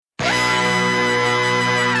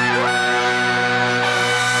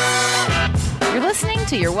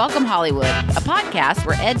to You're Welcome Hollywood, a podcast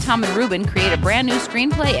where Ed, Tom, and Ruben create a brand new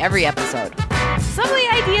screenplay every episode. Some of the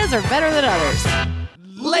ideas are better than others.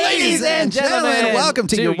 Ladies and gentlemen, welcome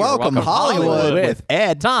to You're Welcome Hollywood with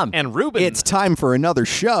Ed, Tom, and Ruben. It's time for another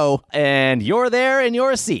show. And you're there in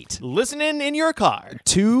your seat. Listening in your car.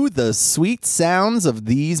 To the sweet sounds of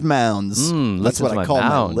these mounds. That's what I call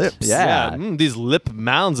my lips. Yeah. These lip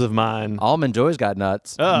mounds of mine. Almond Joy's got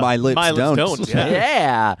nuts. My lips don't. Yeah.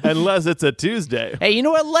 Yeah. Unless it's a Tuesday. Hey, you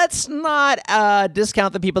know what? Let's not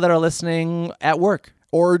discount the people that are listening at work.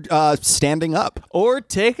 Or standing up. Or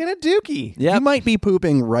taking a dookie. Yep. You might be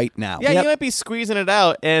pooping right now. Yeah, you might be squeezing it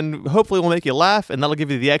out, and hopefully we'll make you laugh, and that'll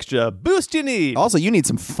give you the extra boost you need. Also, you need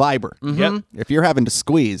some fiber. Yep. If you're having to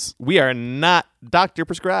squeeze. We are not doctor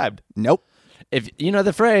prescribed. Nope. If you know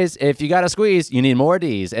the phrase, if you got to squeeze, you need more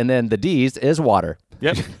D's. And then the D's is water.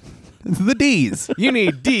 Yep. The D's. You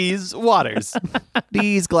need D's waters.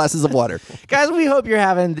 D's glasses of water. Guys, we hope you're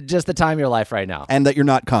having just the time of your life right now. And that you're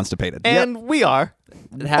not constipated. And we are.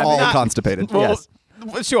 All constipated. Well,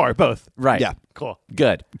 Yes. Sure, both. Right. Yeah. Cool.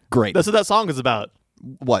 Good. Great. That's what that song is about.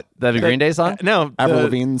 What? The Green Day song? No. Avril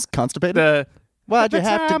Lavigne's constipated? Why'd you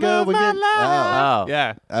have to go again? Oh.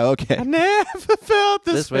 Yeah. Okay. I never felt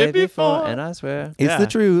this way before. And I swear. It's the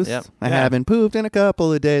truth. Yep. I haven't pooped in a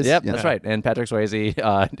couple of days. Yep, You that's know. right. And Patrick Swayze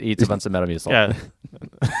eats a bunch of Metamucil. Yeah.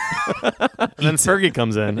 And then Fergie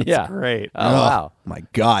comes in. It's Yeah. great. Oh, wow. My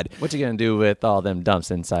God. What you going to do with all them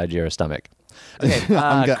dumps inside your stomach? Okay.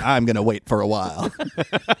 I'm gonna wait for a while.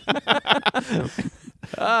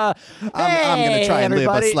 I'm gonna try and live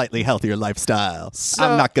everybody. a slightly healthier lifestyle.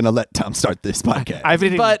 I'm not gonna let Tom start this podcast. I've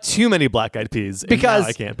eaten But- too many black eyed peas. And Because- now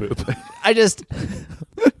I can't poop. I just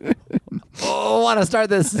want to start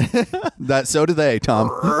this So do they, Tom.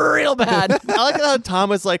 real bad. I like how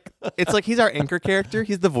Tom is like, it's like he's our anchor character.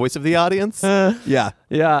 He's the voice of the audience. Yeah.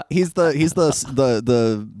 Yeah. He's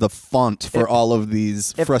the font for all of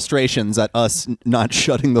these frustrations at us not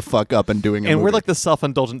shutting the fuck up and doing a And we're movie. like the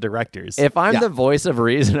self-indulgent directors. If I'm Yeah. the voice of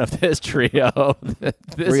reason of this trio, this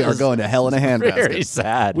we are is going to hell in a very handbasket.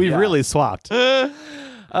 sad. we Yeah. really swapped. We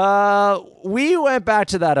went back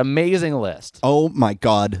to that amazing list. Oh my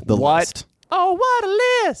God, the What? list. Oh, what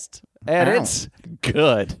a list! And Ow. it's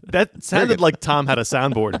good. That sounded like Tom had a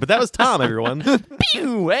soundboard, but that was Tom, everyone.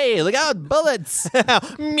 Pew! Hey, look out, bullets!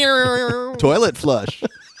 Toilet flush.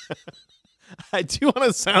 I do want a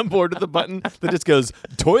soundboard with a button that just goes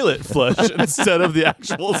toilet flush instead of the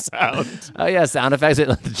actual sound. Oh yeah, sound effects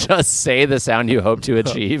that just say the sound you hope to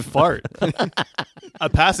achieve. Fart. A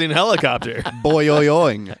passing helicopter.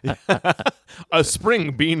 Boing. A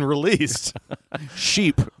spring being released.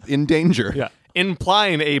 Sheep in danger. Yeah.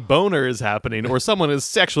 Implying a boner is happening or someone is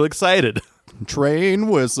sexually excited. Train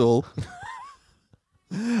whistle.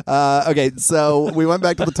 Okay, so we went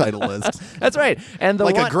back to the title list. That's right. And the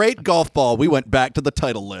Like one, a great golf ball, we went back to the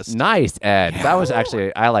title list. nice, Ed. That was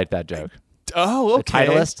actually I like that joke. Oh, okay.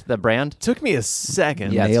 Titleist, the brand. Took me a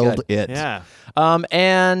second. Yeah, it's Nailed good. it. Yeah.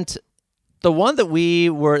 And the one that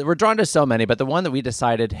we're drawn to so many, but the one that we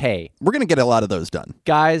decided, hey, We're going to get a lot of those done.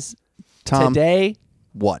 guys, Tom, today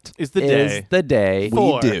what? Is the is day. the day.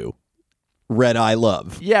 Four. We do. Red Eye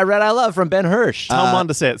Love. Yeah, Red I Love from Ben Hirsch. Tom wanted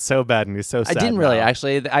to say it so bad and he's so I sad. didn't really now.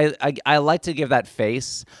 actually. I like to give that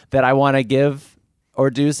face that I want to give or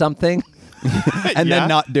do something And Yeah? then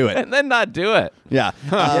not do it. and then not do it. Yeah.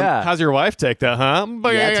 Yeah. How's your wife take that, huh?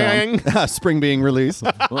 Yeah, Tom. Spring being released.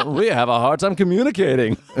 Well, we have a hard time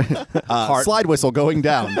communicating. Slide whistle going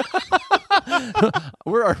down.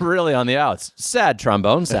 We're really on the outs. Sad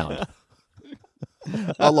trombone sound.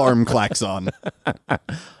 Alarm klaxon.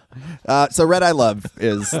 So Red Eye Love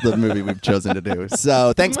is the movie we've chosen to do.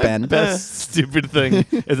 So thanks, Ben. Best stupid thing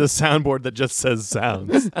is a soundboard that just says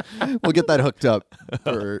sounds. We'll get that hooked up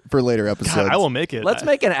for later episodes. God, I will make it. Let's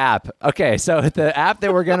make an app. Okay, so the app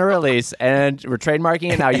that we're going to release, and we're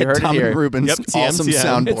trademarking it now. You heard Tom it here. and Ruben's Yep, awesome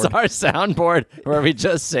TM. It's soundboard. our soundboard where we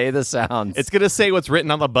just say the sounds. It's going to say what's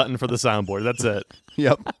written on the button for the soundboard. That's it.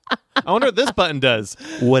 Yep. I wonder what this button does.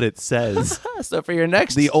 What it says. So for your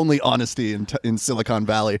next The only honesty in Silicon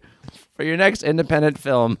Valley. independent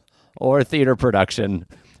film or theater production,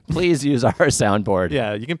 please use our soundboard.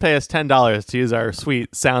 Yeah, you can pay us $10 to use our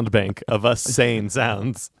sweet sound bank of us saying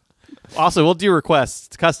sounds. Also, we'll do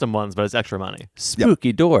requests, custom ones, but it's extra money.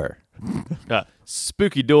 Spooky door.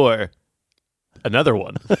 Spooky door. Another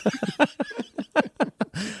one.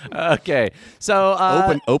 Okay,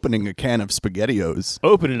 so Opening a can of SpaghettiOs.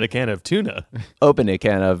 Opening a can of tuna. open a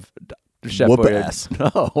can of Chef Whoop Boyardee. ass.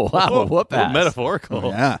 Oh wow, whoop ass. Metaphorical.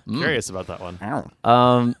 Yeah. Curious about that one.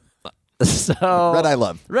 Um, So Red Eye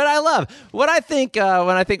Love. Red Eye Love. What I think when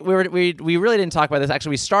I think we really didn't talk about this.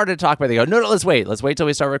 Actually, we started to talk about it. They go, no, let's wait till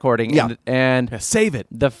we start recording. Yeah. And Save it.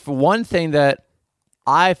 the one thing that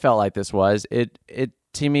I felt like this was it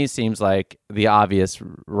to me seems like the obvious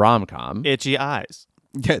rom-com. Itchy eyes.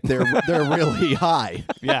 Yeah, they're really high.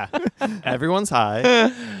 Yeah. Everyone's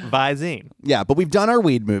high. Visine. Yeah, but we've done our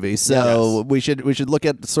weed movie, so we should look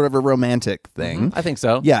at sort of a romantic thing. I think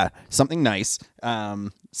so. Yeah, something nice.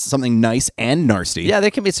 Something nice and nasty. Yeah,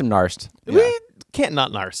 there can be some narst. We can't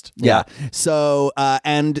not narst. Yeah. So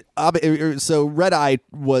so Red Eye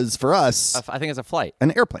was for us I think it's a flight.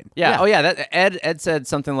 an airplane. Yeah. Oh, yeah. That Ed said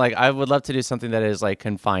something like, "I would love to do something that is like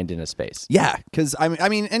confined in a space." Yeah, because I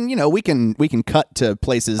mean, and we can cut to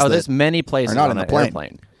places. Oh, that there's many places are not on on an the plane.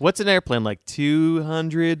 airplane. What's an airplane? Like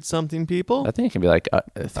 200 something people? I think it can be like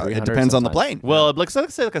 300. It depends on the sometimes. plane. Well, it looks like,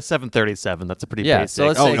 say like a 737. That's a pretty Yeah, basic. so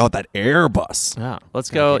let's Oh, say- that Airbus. Oh. Let's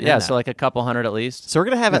go. Okay, Yeah, yeah. so like a couple hundred at least. So we're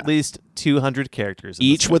going to have at least 200 characters. In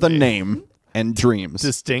Each this with a movie. name and dreams.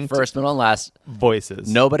 Distinct First, middle, and last.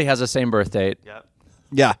 voices. Nobody has the same birth date. Yep.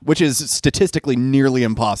 Yeah, which is statistically nearly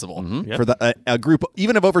impossible Yep. for a group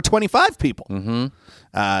even of over 25 people to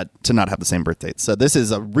not have the same birth date. So this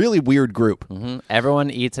is a really weird group.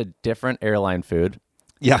 Everyone eats a different airline food.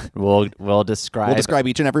 Yeah, We'll describe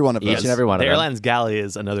each and every one of those. each and every one The of them. airline's galley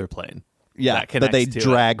is another plane. Yeah, that that they connects to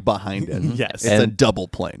it. drag behind it. Yes. It's a And- double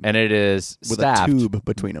plane And it is with staffed a tube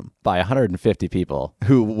between them, by 150 people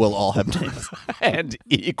who will all have names. and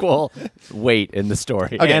equal weight in the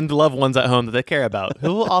story. And loved ones at home that they care about,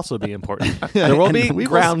 who will also be important. There will And be we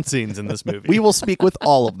will- ground scenes in this movie. We will speak with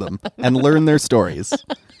all of them and learn their stories.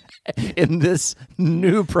 In this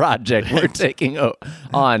new project we're taking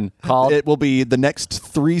on called It will be the next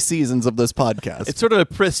 3 seasons of this podcast. It's sort of a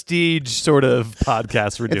prestige sort of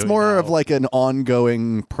podcast we're doing. It's more now. of like an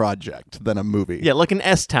ongoing project than a movie. Yeah, like an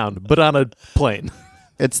S-Town, but on a plane.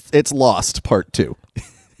 It's Lost Part 2.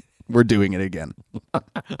 We're doing it again.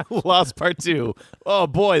 Lost Part 2. Oh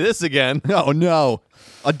boy, this again. Oh no,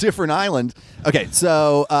 a different island. Okay,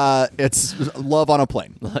 so it's Love on a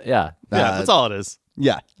Plane. yeah. Yeah, that's all it is.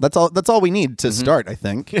 Yeah, that's all we need to start. I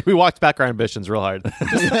think. We walked back our ambitions real hard.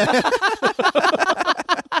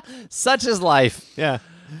 Such is life. Yeah.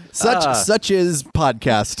 Such is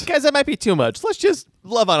podcast. Guys, that might be too much. Let's just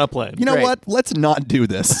love on a plane. You know Great. what? Let's not do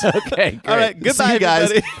this. Okay, great. All right, See goodbye, you guys.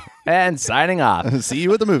 everybody. And signing off. See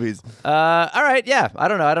you at the movies. All right, yeah. I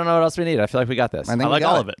don't know what else we need. I feel like we got this. I think I we like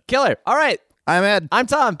got all of it. Killer. All right. I'm Ed. I'm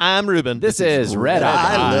Tom. I'm Ruben. This is Red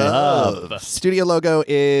Eye. I love. Studio logo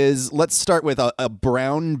is. Let's start with a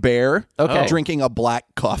brown bear. Okay. Drinking a black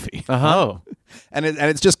coffee, Oh. and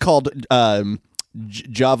it's just called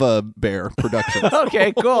Java Bear Production.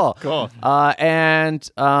 Okay, cool. Cool. And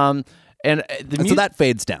the So that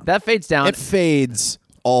fades down. that fades down It fades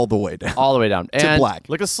all the way down all the way down. to And black.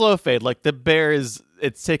 Like a slow fade. Like the bear it's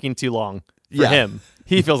taking too long for Yeah. him.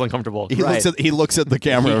 He feels uncomfortable. He looks at the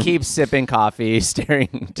camera. he keeps sipping coffee,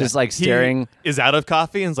 staring, just like staring. He is out of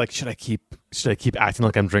coffee and is like, should I keep acting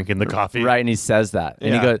like I'm drinking the coffee? Right, and he says that, and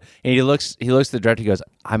he Yeah. goes, and he looks at the director. He goes,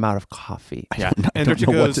 "I'm out of coffee." Yeah. I And don't Director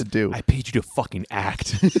know what goes, to do. I paid you to fucking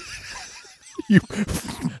act. You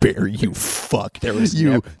bear, you fuck. There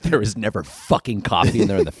was never fucking coffee in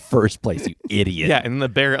there in the first place, you idiot. Yeah, and the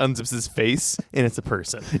bear unzips his face and it's a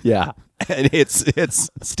person. Yeah. And it's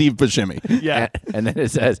Steve Buscemi. Yeah. And then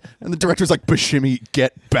it says, And the director's like, Buscemi,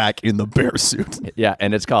 get back in the bear suit. yeah,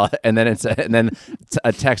 and it's called, and then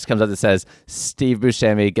a text comes up that says, "Steve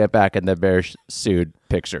Buscemi, get back in the bear suit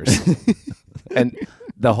pictures." And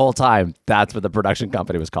the whole time, that's what the production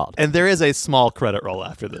company was called. And there is a small credit roll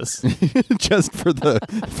after this. Just for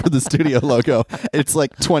the studio logo. It's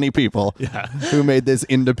like 20 people who made this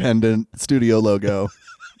independent studio logo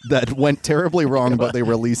that went terribly wrong, but they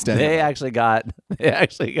released anyway. They actually got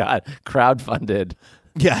crowdfunded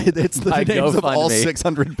Yeah, it's the By names of all GoFundMe.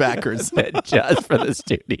 600 backers. just for the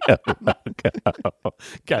studio logo.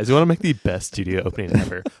 Guys, you want to make the best studio opening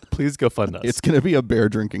ever? Please go fund us. It's going to be a bear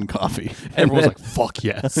drinking coffee. Everyone's like, fuck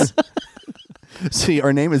yes. See,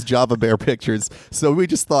 our name is Java Bear Pictures, so we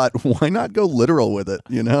just thought, why not go literal with it,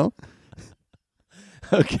 you know?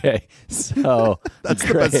 Okay, so That's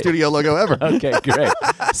the best studio logo ever. Okay, great.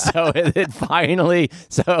 So it finally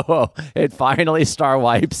star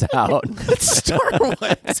wipes out. Star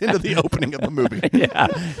wipes into the opening of the movie. Yeah,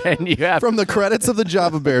 and you have From the credits of the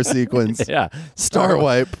Java Bear sequence. yeah Star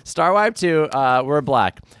wipe. Star wipe 2. We're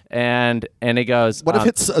black, and he goes, What if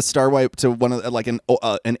it's a star wipe to one of like an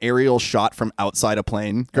aerial shot from outside a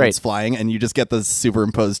plane that's flying, and you just get the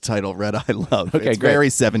superimposed title "Red Eye Love"? Okay, it's great. very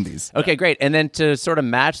 70s. Okay, great. And then to sort of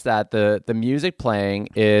match that, the music playing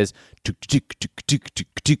is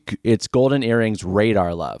it's Golden Earrings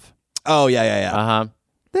Radar Love. Oh yeah. Uh-huh.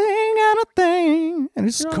 Thing and a thing, and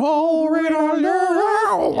it's called Radar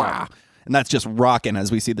Love. And that's just rocking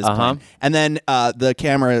as we see this plane. And then the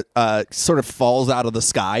camera sort of falls out of the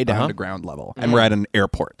sky down to ground level, and we're at an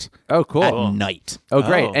airport. Oh, cool. At night. Oh,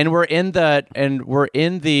 great! And we're in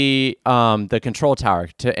the control tower,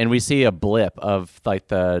 and we see a blip of like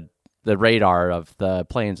the radar of the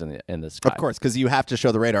planes in the sky. Of course, because you have to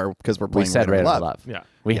show the radar because we're playing we said Radar Radar Love. Love.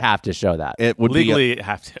 We have to show that. It would Legally be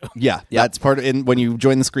have to. yeah. That's part of when you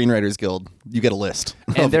join the Screenwriters Guild, you get a list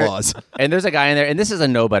of laws. And there's a guy in there, and this is a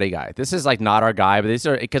nobody guy. This is like not our guy, but these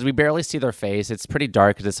are because we barely see their face. It's pretty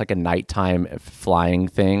dark because it's like a nighttime flying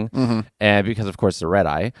thing, and because of course the red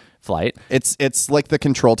eye flight. It's like the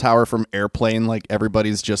control tower from Airplane. Like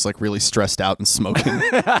everybody's just like really stressed out and smoking.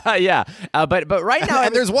 Yeah, but right now,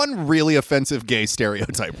 And there's one really offensive gay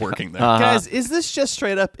stereotype working there. Guys, is this just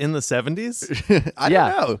straight up in the 70s? I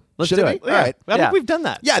yeah. don't know. Let's Should do it it. be? All right. I Yeah. think we've done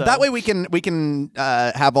that. Yeah, so. that way we can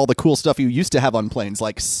have all the cool stuff you used to have on planes,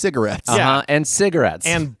 like cigarettes Yeah. And cigarettes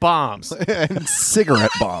And bombs. and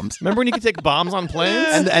cigarette bombs. Remember when you could take bombs on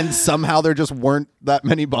planes? And somehow there just weren't that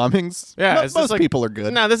many bombings. Yeah, it's just most like- people are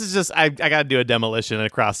good. No, this is just I got to do a demolition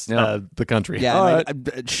across the country. Yeah,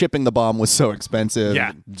 shipping the bomb was so expensive.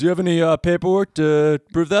 Yeah. Do you have any paperwork to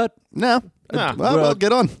prove that? No. No. Well,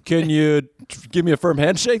 get on. Can you give me a firm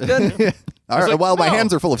handshake then? All right. like, Well, my no.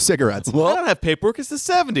 hands are full of cigarettes. I don't have paperwork. It's the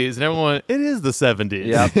 70s. And everyone went, it is the 70s.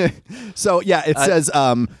 Yeah. So yeah, it says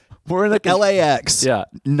We're in the LAX. Yeah.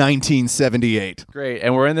 1978. Great.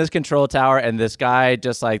 And we're in this control tower, and this guy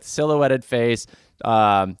just like silhouetted face,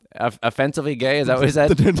 offensively gay. Is that what he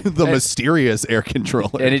said? The mysterious air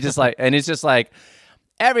controller. And he's just like,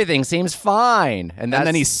 everything seems fine. And And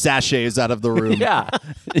then he sachets out of the room. yeah.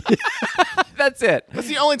 That's it. That's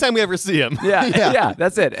the only time we ever see him. Yeah. Yeah.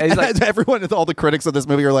 That's it. And he's like, Everyone, all the critics of this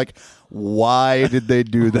movie are like, why did they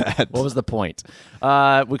do that? what was the point?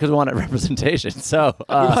 Because we wanted representation. So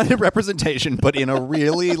We wanted representation, but in a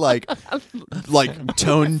really like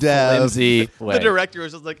tone deaf. flimsy way. The director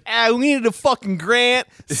was just like, we needed a fucking grant,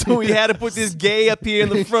 so we had to put this gay up here in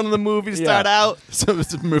the front of the movie to start out. So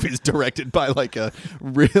this movie's directed by like a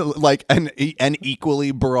real like an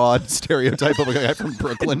equally broad stereotype of a guy from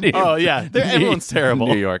Brooklyn. Oh, yeah. Everyone's terrible.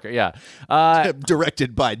 New Yorker. Yeah.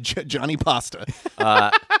 Directed by Johnny Pasta.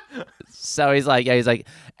 So he's like,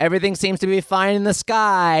 everything seems to be fine in the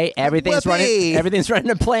sky. Everything's Whoopee. running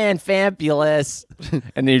to plan. Fabulous.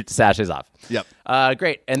 And he sashes off. Yep.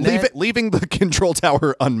 Great. And then, Leaving the control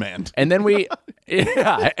tower unmanned. and then we,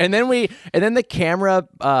 and then the camera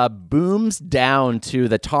booms down to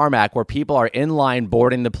the tarmac where people are in line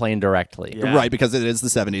boarding the plane directly. Yeah. Right, because it is the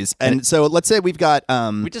 70s. And so let's say we've got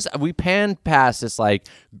We pan past this like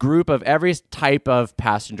group of every type of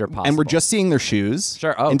passenger possible. and we're just seeing their shoes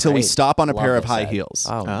Sure. Oh, until we great. stop on a Love pair of this high set. heels.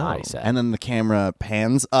 Oh, nice. And then the camera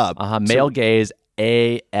pans up. Male gaze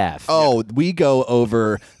AF. Oh, we go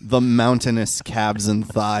over the mountainous calves and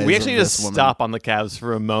thighs. We actually of just this woman. stop on the calves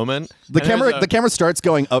for a moment. The And there's the camera starts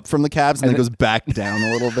going up from the calves and then goes back down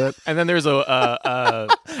a little bit. And then there's a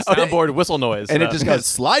soundboard whistle noise. And it just goes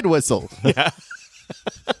Slide whistle.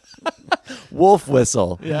 wolf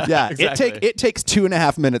whistle. Yeah, exactly. it takes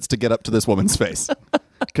 2.5 minutes to get up to this woman's face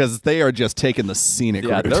because they are just taking the scenic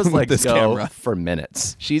Yeah, route those with legs this go camera. for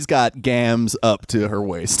minutes. She's got gams up to her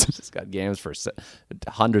waist. It's got games for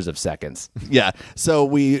hundreds of seconds. Yeah. So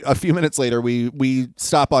a few minutes later we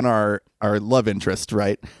stop on our love interest,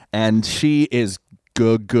 right? And she is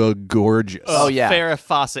gorgeous. Oh, yeah. Farrah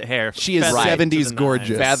Fawcett hair. She is feathered to 70s the gorgeous.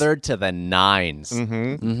 nines. Feathered to the nines.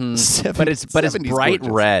 But But it's bright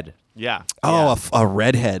red. Yeah. Oh, a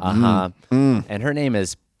redhead. And her name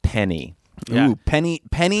is Penny. Yeah. Ooh, Penny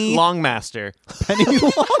Longmaster. Penny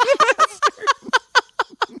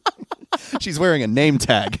She's wearing a name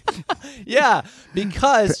tag. Yeah,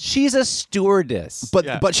 because she's a stewardess.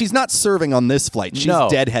 But she's not serving on this flight. She's No.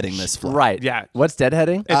 deadheading this flight. Right. Yeah. What's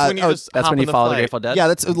deadheading? It's when you just That's hop when in you the follow the flight. Grateful Dead? Yeah,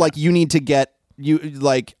 that's like you need to get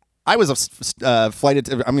I was a flight.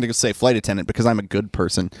 I'm going to say flight attendant because I'm a good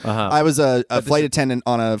person. I was a flight attendant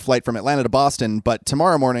on a flight from Atlanta to Boston, but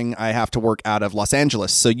tomorrow morning I have to work out of Los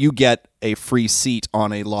Angeles. So you get a free seat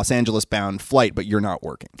on a Los Angeles bound flight, but you're not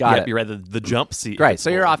working. Got Yep, it. you're at the jump seat. Right,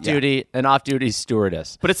 so you're off duty, an off-duty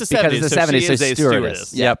stewardess. But it's the Because 70s, it's the so 70s, she so is a stewardess.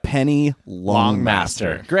 stewardess. Yep. Penny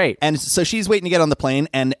Longmaster. Great. And so she's waiting to get on the plane,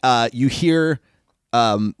 and you hear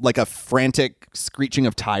like a frantic screeching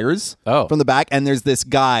of tires Oh. from the back, and there's this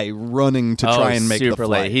guy running to try and make the super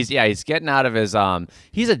flight. late. He's getting out of his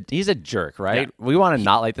he's a jerk, right? Yeah. We want to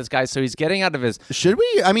not like this guy, so he's getting out of his Should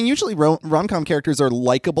we? I mean, usually rom-com characters are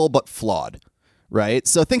likable but flawed, right?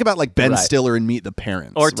 So think about like Ben Right. Stiller in Meet the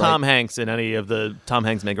Parents, Or right? Tom Hanks in any of the Tom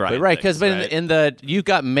Hanks Meg Ryan. right because things, right? in the You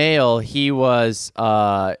Got Mail, he was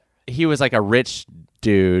like a rich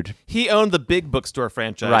dude, He owned the big bookstore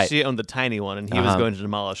franchise. Right. She owned the tiny one, and he was going to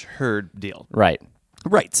demolish her deal. right?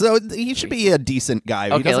 Right. So he should be a decent guy.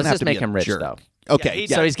 He Okay, doesn't let's have just to make be a him rich jerk. though. Okay.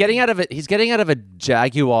 So he's getting out of it. He's getting out of a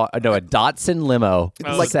Jaguar, a Datsun limo,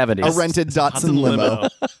 in the like 70s. a rented Datsun limo.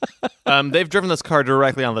 They've driven this car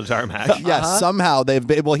directly on the tarmac. Yes, somehow they've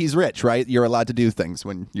been, well, he's rich, right? You're allowed to do things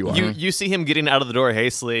when you are. You see him getting out of the door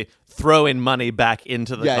hastily, throwing money back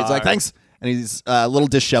into the car. He's like, thanks. And he's a little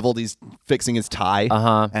disheveled. He's fixing his tie.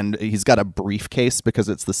 And he's got a briefcase because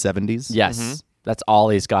it's the 70s. Yes, that's all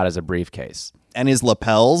he's got is a briefcase. And his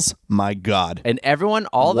lapels, my God. And everyone,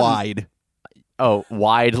 all the Wide.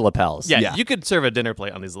 wide lapels. Yeah, you could serve a dinner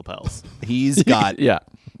plate on these lapels. He's got yeah.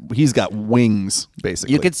 he's got wings,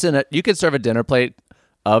 basically. You could serve a dinner plate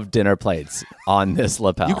of dinner plates on this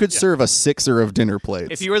lapel. You could serve a sixer of dinner plates.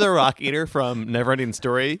 If you were the rock eater from Neverending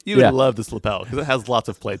Story, you would Yeah. love this lapel because it has lots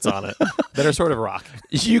of plates on it that are sort of rock.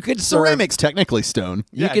 You could serve. Ceramic's technically stone.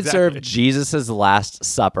 You Yeah, could serve exactly. Jesus's Last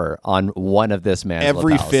Supper on one of this man's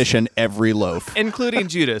Every lapels. fish and every loaf. Including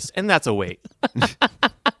Judas, and that's a weight.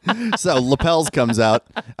 So lapels comes out.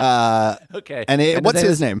 Okay. And what's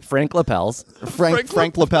his name? Frank Lapels.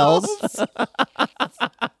 Frank Lapels.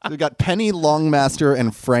 We got Penny Longmaster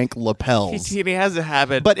and Frank Lapels. He has a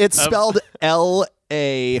habit, But it's of- spelled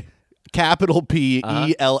L-A capital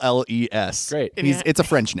P-E-L-L-E-S. Great. It's a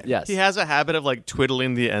French name. Yes. He has a habit of like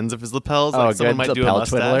twiddling the ends of his lapels, Oh, like someone good might do a lapel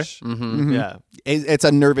twiddler. mustache. Yeah, It's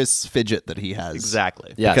a nervous fidget that he has.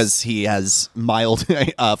 exactly. Yes. Because he has mild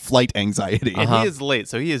flight anxiety. And he is late,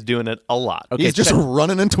 so he is doing it a lot. Okay, He's just check-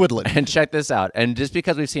 running and twiddling. And check this out. And just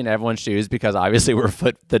because we've seen everyone's shoes, because obviously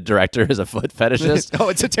the director is a foot fetishist. Oh,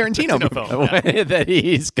 it's a Tarantino movie. that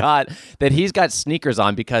he's got sneakers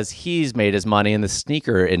on because he's made his money in the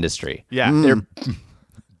sneaker industry. Yeah. They're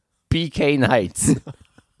BK Knights,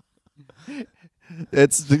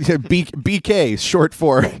 It's BK, short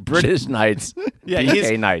for British Knights, Yeah,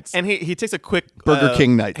 BK Knights. And he takes a quick Burger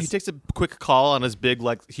King Knights. He takes a quick call on his big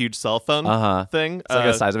like huge cell phone thing. It's like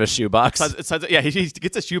the size of a shoebox. He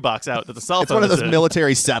gets a shoebox out that the cell It's phone one of is those in.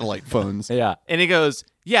 military satellite phones. Yeah. And he goes,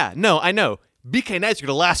 "Yeah, no, I know. BK Knights are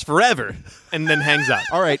gonna last forever," and then hangs up.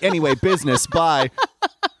 All right. Anyway, business. Bye.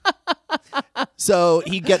 So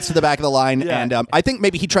he gets to the back of the line, Yeah. and I think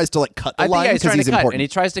maybe he tries to like cut the I think line he's because trying he's to cut, important and he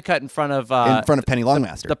tries to cut in front of Penny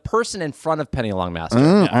Longmaster. the person in front of Penny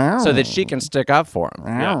Longmaster, so that she can stick up for him.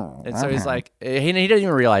 Yeah. And so he's like, he doesn't even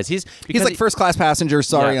realize He's because like first class passenger.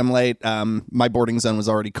 Sorry, Yeah. I'm late. My boarding zone was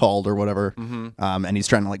already called or whatever. And he's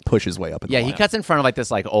trying to like push his way up. In the he line. cuts in front of like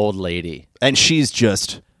this like old lady. and she's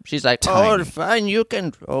just. She's like, Tiny. oh, fine, you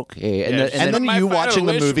can, okay. And, Yeah, then, And then my you final watching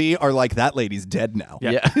the wish- movie are like, that lady's dead now.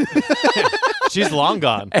 yeah. She's long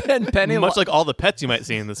gone. And Penny much like all the pets you might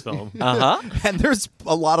see in this film. And there's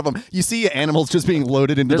a lot of them. You see animals just being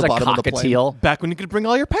loaded into There's the a bottom of the plane. cockatiel. Back when you could bring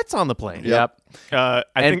all your pets on the plane. Yep. I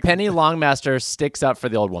And think. Penny Longmaster sticks up for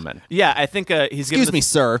the old woman. Yeah, I think he's. giving Excuse me, this-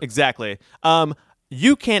 sir. Exactly.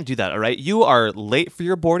 You can't do that. All right. You are late for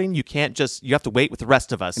your boarding. You can't just. You have to wait with the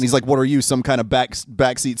rest of us. And he's like, what are you, some kind of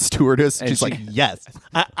backseat stewardess? And She's she- like, yes.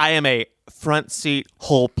 I am a front seat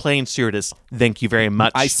whole plane stewardess. Thank you very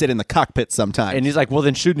much. I sit in the cockpit sometimes. And he's like, well,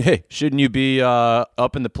 then shouldn't you be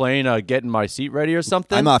up in the plane getting my seat ready or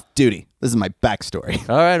something? I'm off duty. This is my backstory.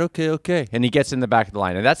 All right, okay. And he gets in the back of the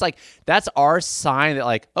line. And that's our sign that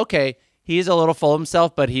like, okay, he's a little full of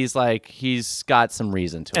himself, but he's got some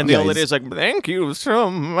reason to it. and the old lady is like, "Thank you so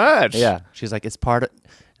much." Yeah. She's like, it's part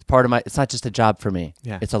of my, it's not just a job for me.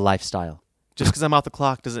 Yeah. It's a lifestyle. Just because I'm off the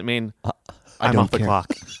clock doesn't mean I'm don't off the care.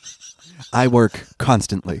 clock. I work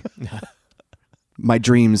constantly. My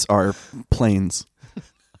dreams are planes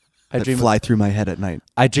that fly through my head at night.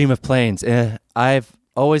 I dream of planes. I've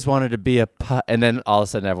always wanted to be a and then all of a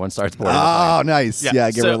sudden everyone starts boarding. Oh, nice. Yeah,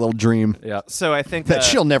 Yeah, give her so- a little dream Yeah. So I think that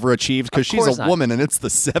she'll never achieve because she's course a not. woman and it's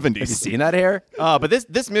the Have you 70s. seen that hair? but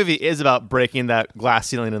this movie is about breaking that glass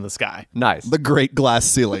ceiling in the sky, Nice. The great glass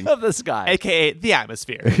ceiling. of the sky. aka the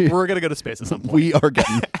atmosphere. We're gonna go to space at some point. We are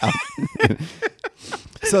getting out.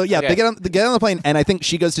 So yeah, Okay. they get on the plane, and I think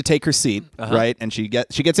she goes to take her seat, right? And she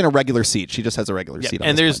gets in a regular seat. She just has a regular seat. On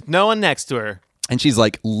And this there's plane. no one next to her. And she's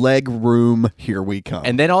like, leg room, here we come.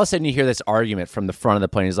 And then all of a sudden you hear this argument from the front of the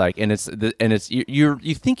plane. He's like, and it's you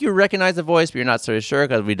think you recognize the voice, but you're not so sure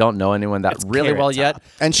because we don't know anyone that really well yet.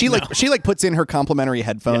 And she puts in her complimentary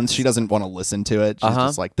headphones. Yes. She doesn't want to listen to it. She's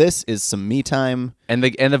just like, this is some me time. And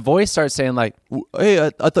the voice starts saying like, hey,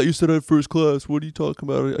 I thought you said I had first class. What are you talking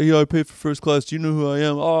about? Yeah, I paid for first class. Do you know who I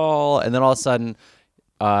am? Oh, and then all of a sudden.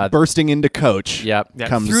 Bursting into Coach. Yep.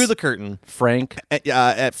 Comes through the curtain. Frank.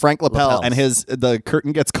 At Frank Lapel, and the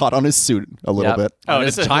curtain gets caught on his suit a little bit. Oh,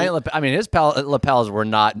 his giant his lapels were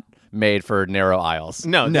not made for narrow aisles.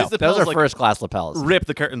 No. Those are first class lapels. Rip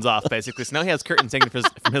the curtains off, basically. So now he has curtains hanging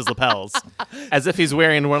from his lapels, as if he's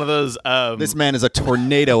wearing one of those. This man is a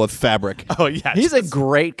tornado of fabric. Oh yeah, he's a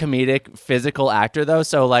great comedic physical actor though.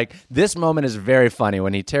 So like this moment is very funny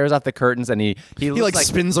when he tears off the curtains and he like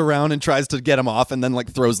spins around and tries to get them off and then like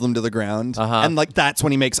throws them to the ground. And like that's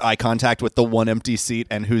when he makes eye contact with the one empty seat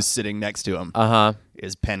and who's sitting next to him.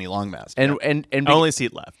 Is Penny Longmaster. And only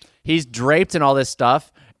seat left. He's draped in all this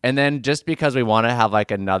stuff. And then just because we want to have like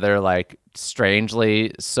another like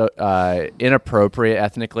strangely inappropriate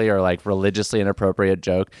ethnically or like religiously inappropriate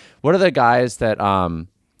joke, what are the guys that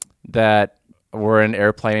were in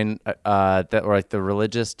Airplane that were like the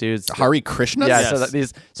religious dudes? Hare Krishnas? Yeah.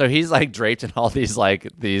 Yes. So he's like draped in all these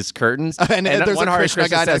curtains. and there's one a Hare Krishna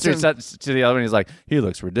guy says to the other one, he's like, he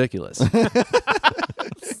looks ridiculous.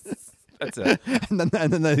 That's it. And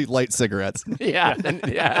then they light cigarettes. Yeah. And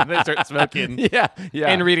they start smoking. Yeah.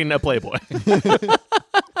 And reading a Playboy.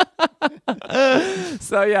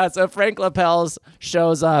 So Frank Lapels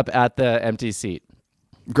shows up at the empty seat.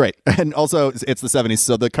 Great. And also, it's the 70s,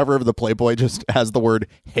 so the cover of the Playboy just has the word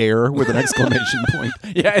hair with an exclamation point.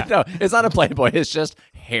 Yeah, no, it's not a Playboy. It's just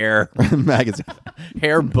Hair magazine.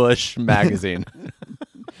 Hair Bush magazine.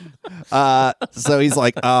 So he's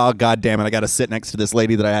like, oh, God damn it. I got to sit next to this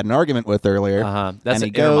lady that I had an argument with earlier. That's an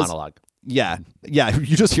inner monologue. Yeah. Yeah.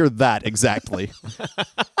 You just hear that exactly.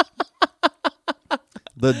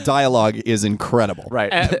 The dialogue is incredible.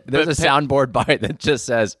 Right. There's a soundboard by it that just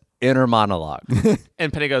says inner monologue.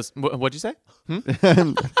 And Penny goes, what'd you say?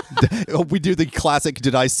 We do the classic,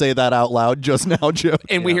 did I say that out loud just now, joke?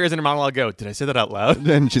 And we hear his inner monologue go, did I say that out loud?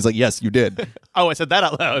 And she's like, yes, you did. Oh, I said that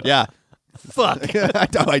out loud. Yeah. Fuck.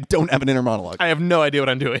 I don't have an inner monologue. I have no idea what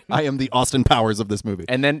I'm doing. I am the Austin Powers of this movie.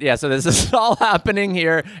 And then, so this is all happening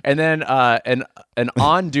here. And then an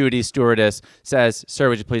on-duty stewardess says, sir,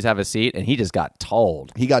 would you please have a seat? And he just got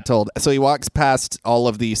told. He got told. So he walks past all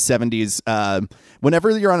of the 70s.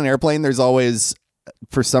 Whenever you're on an airplane, there's always,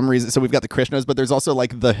 for some reason, so we've got the Krishnas, but there's also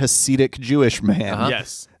like the Hasidic Jewish man.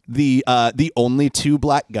 Yes. The only two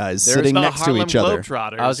black guys sitting next to each other.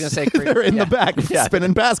 I was going to say they're in the back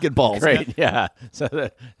spinning basketballs. Great, yeah. So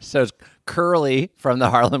it's Curly from the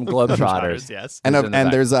Harlem Globetrotters. Yes. And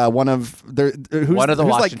there's one of the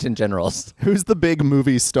Washington Generals. Who's the big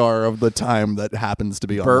movie star of the time that happens to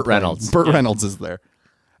be on Burt Reynolds. Burt Reynolds is there.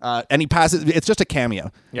 And he passes. It's just a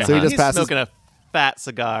cameo. Yeah. So he just He's passes. smoking a fat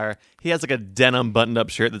cigar. He has like a denim buttoned up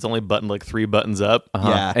shirt that's only buttoned like 3 buttons up.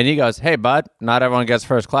 Yeah. And he goes, hey, bud, not everyone gets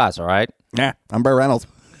first class, all right? Yeah, I'm Burt Reynolds.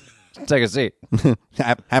 Take a seat.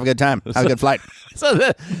 Have a good time. Have a good flight.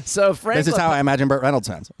 So Frank This is how I imagine Burt Reynolds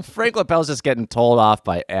sounds. Frank Lapel's just getting told off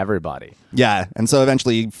by everybody. Yeah, and so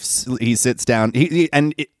eventually he sits down.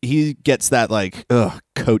 He gets that like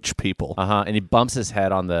coach people. And he bumps his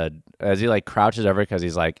head on as he like crouches over because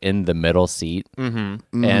he's like in the middle seat.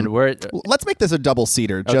 Mm-hmm. And let's make this a double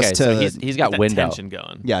seater just to so he's got window tension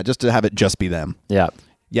going. Yeah, just to have it just be them. Yeah.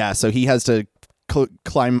 Yeah, so he has to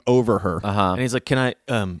climb over her. And he's like, "Can I?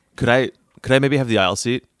 Could I maybe have the aisle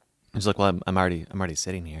seat?" He's like, "Well, I'm already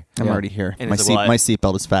sitting here. I'm already here. And My he's like, well, my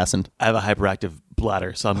seatbelt is fastened. I have a hyperactive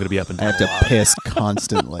bladder, so I'm going to be up and I down. have to piss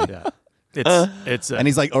constantly." Yeah. It's and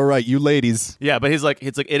he's like, "All right, you ladies." Yeah, but he's like,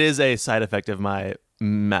 it is a side effect of my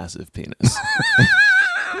massive penis.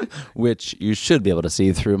 Which you should be able to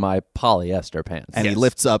see through my polyester pants. And he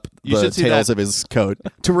lifts up You the should see tails that. of his coat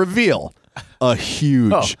to reveal a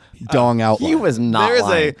huge dong outline. He was not There is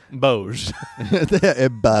lying. a Boj. a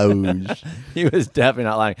Bauge. He was definitely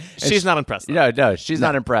not lying. And She's not impressed. Though. No, she's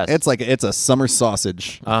not impressed. It's a summer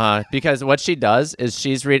sausage. Because what she does is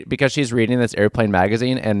she's reading this airplane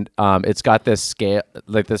magazine, and it's got this scale,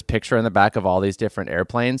 like this picture in the back of all these different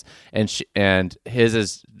airplanes, and his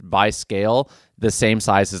is by scale the same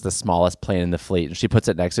size as the smallest plane in the fleet. And she puts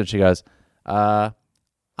it next to him. She goes,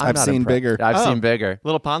 I've seen bigger. I've seen bigger.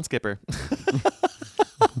 Little pond skipper.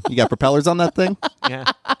 You got propellers on that thing? Yeah.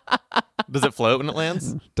 Does it float when it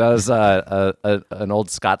lands? Does an old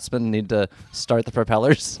Scotsman need to start the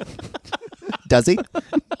propellers? Does he?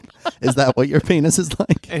 Is that what your penis is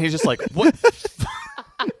like? And he's just like, what?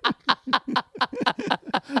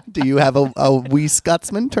 Do you have a wee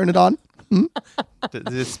Scotsman? Turn it on.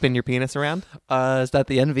 Does it spin your penis around? Is that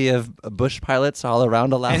the envy of bush pilots all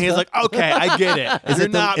around Alaska? And he's like, okay, I get it.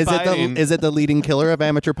 Is it the leading killer of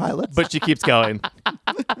amateur pilots? But she keeps going.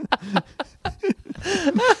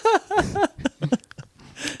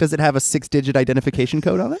 Does it have a 6-digit identification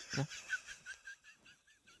code on it?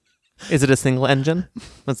 Is it a single engine?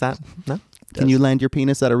 What's that? No? Can you land your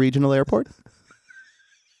penis at a regional airport?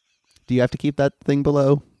 Do you have to keep that thing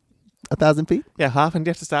below 1,000 feet? Yeah, how often do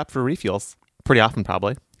you have to stop for refuels? Pretty often,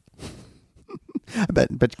 probably. I bet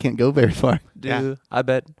you can't go very far. I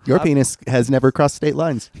bet Your penis has never crossed state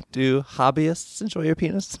lines. Do hobbyists enjoy your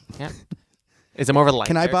penis? Yeah. Is it more of a light?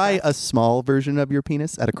 Can I buy a small version of your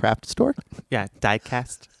penis at a craft store Yeah, die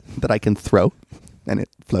cast. that I can throw and it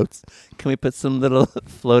floats Can we put some little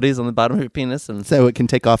floaties on the bottom of your penis and so it can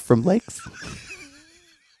take off from lakes?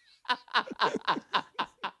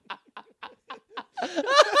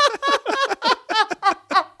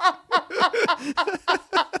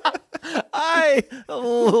 I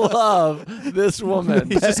love this woman.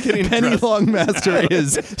 He's just getting Penny dressed. Longmaster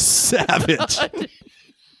is savage.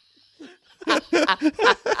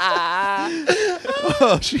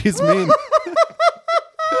 Oh, she's mean.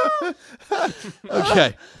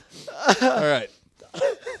 Okay. All right.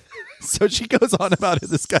 So she goes on about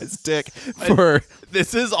this guy's dick for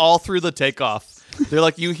This is all through the takeoff. They're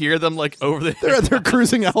like, you hear them like over the. they're at their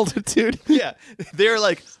cruising altitude. Yeah, they're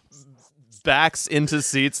like backs into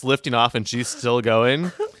seats, lifting off, and she's still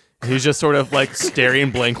going. He's just sort of like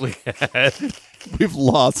staring blankly ahead. We've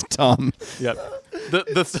lost Tom. Yep.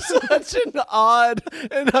 Such an odd,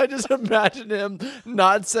 and I just imagine him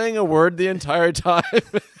not saying a word the entire time.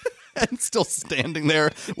 And still standing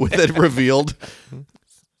there with it revealed.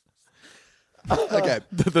 Okay.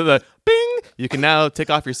 the bing. You can now take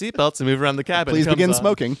off your seatbelts and move around the cabin. Please Comes begin on.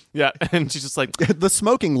 smoking. Yeah, and she's just like, The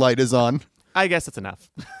smoking light is on. I guess that's enough.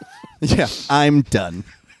 Yeah, I'm done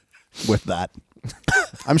with that.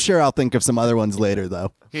 I'm sure I'll think of some other ones later,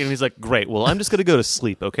 though. And he's like, great. Well, I'm just gonna go to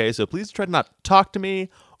sleep. Okay, so please try to not talk to me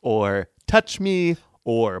or touch me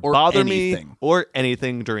or bother me anything. or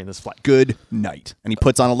anything during this flight. Good night. And he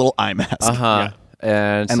puts on a little eye mask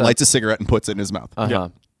And and lights a cigarette and puts it in his mouth. Uh-huh.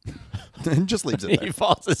 And just leaves it He there.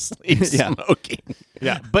 falls asleep Yeah. smoking.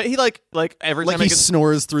 Yeah, but he like every Like time he it gets,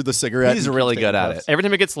 snores through the cigarette. He's and really keeps good at taking it. every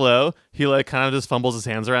time it gets low, he like kind of just fumbles his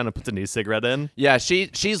hands around and puts a new cigarette in. Yeah,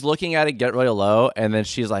 she's looking at it get really low, and then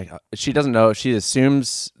she's like, she doesn't know. She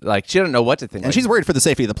assumes like she doesn't know what to think. And Like, she's worried for the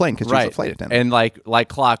safety of the plane because she's a right, flight attendant. and like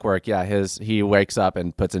clockwork. Yeah, he wakes up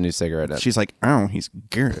and puts a new cigarette in. She's like, oh, he's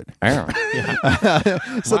good. Oh.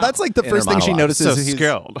 So that's like the Inner first thing she monologue. notices So is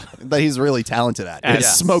skilled. that he's really talented at. And Is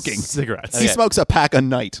smoking. cigarettes. He smokes a pack a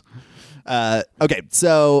night. Okay,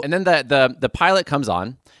 so And then the pilot comes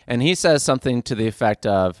on, and he says something to the effect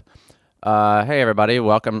of, "Hey everybody,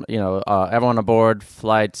 welcome. Everyone aboard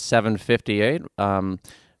flight 758.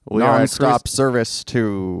 We are at non-stop service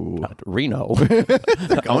to Reno.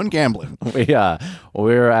 going gambling.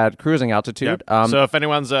 We're at cruising altitude. So if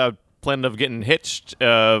anyone's planning of getting hitched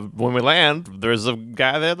when we land, there's a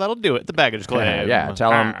guy there that'll do it. The baggage claim.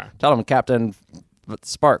 Tell him Captain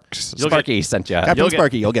Sparky sent you. Captain You'll get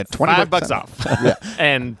Sparky, you'll get $20 $5 off.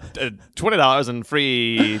 And $20 and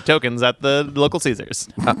free tokens at the local Caesars.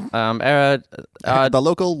 The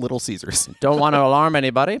local Little Caesars. Don't want to alarm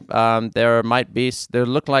anybody. There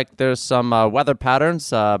look like there's some weather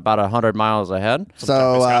patterns about 100 miles ahead.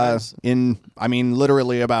 So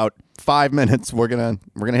literally about 5 minutes, we're gonna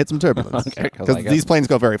hit some turbulence Okay, 'cause because I guess- these planes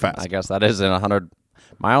go very fast. I guess that is in 100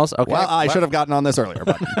 miles. Okay. Well, I should have gotten on this earlier,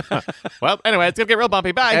 but Well, anyway, it's going to get real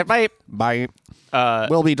bumpy. Bye. bye.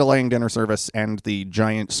 We'll be delaying dinner service and the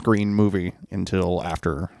giant screen movie until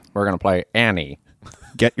after We're gonna play Annie.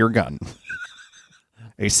 Get Your Gun,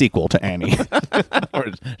 a sequel to Annie.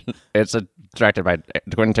 It's directed by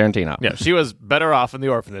Quentin Tarantino. Yeah, she was better off in the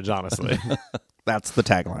orphanage, honestly. That's the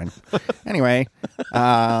tagline. Anyway,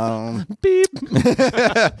 Beep.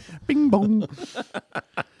 bing bong.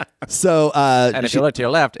 So, And if you look to your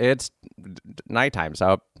left, it's nighttime.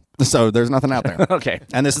 So there's nothing out there. okay.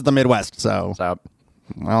 And this is the Midwest, so So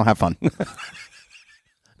well, have fun.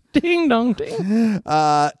 ding dong ding.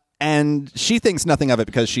 And she thinks nothing of it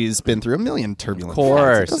because she's been through a million turbulent Of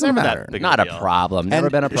course. flights. It doesn't Never that matter. big. Not a deal. problem. Never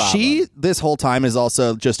And been a problem. she, this whole time, is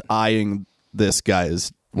also just eyeing this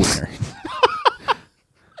guy's wiener.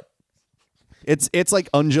 It's like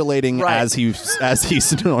undulating Right. as he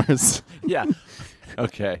snores. Yeah.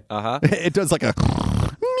 Okay. It does like a.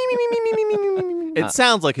 It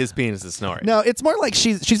sounds like his penis is snoring. No, it's more like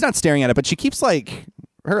she's not staring at it, but she keeps like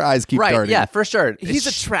Her eyes keep Right. darting. Yeah, for sure. He's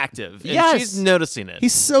attractive. And Yes. she's noticing it.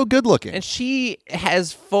 He's so good looking. And she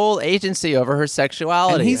has full agency over her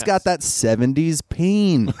sexuality. And he's got that 70s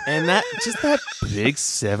peen And that big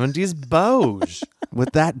 70s Boge.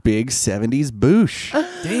 with that big 70s boosh.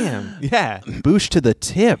 Damn. Yeah. Boosh to the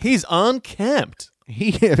tip. He's unkempt.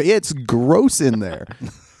 It's gross in there.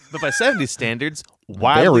 But by 70s standards,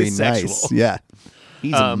 wildly Very sexual. nice. Yeah.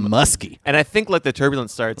 He's musky. And I think like the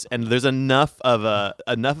turbulence starts and there's enough of a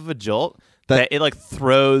jolt that it like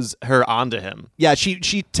throws her onto him. Yeah, she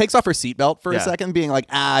takes off her seatbelt for a Yeah. second, being like,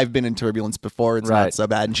 I've been in turbulence before. It's Right. not so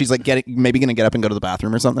bad. And she's like maybe going to get up and go to the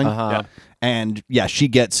bathroom or something. Uh-huh. Yeah. And yeah, she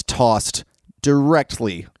gets tossed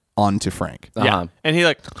directly onto Frank. Yeah. And he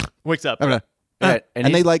like wakes up. Okay. Right. And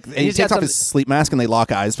he's- they like, and he he's takes got off his sleep mask and they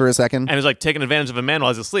lock eyes for a second. And he's like taking advantage of a man while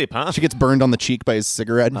he's asleep, huh? She gets burned on the cheek by his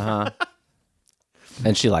cigarette.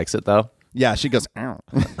 and she likes it though. Yeah, she goes, ow.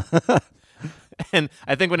 And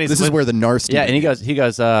I think when he's This is where the narc. Yeah, and he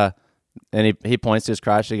goes, and he points to his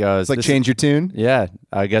crotch. He goes, It's like, "This change your tune. is- yeah,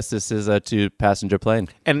 I guess this is a 2-passenger plane.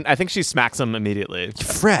 and I think she smacks him immediately.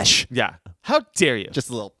 Fresh. Yeah. How dare you? Just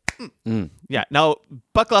a little. Yeah. Now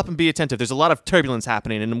buckle up and be attentive. There's a lot of turbulence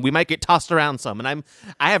happening, and we might get tossed around some. And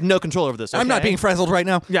I have no control over this. I'm not okay? being frazzled right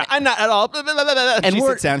now. Yeah, I'm not at all. And she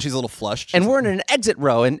we're- sits down. She's a little flushed. And we're in an exit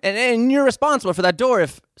row, and you're responsible for that door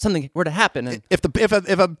if something were to happen. And if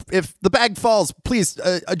the bag falls, please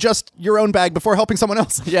adjust your own bag before helping someone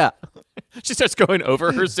else. yeah, She starts going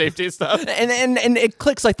over her safety stuff. and it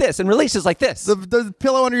clicks like this and releases like this. The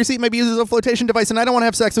pillow under your seat maybe uses a flotation device, and I don't want to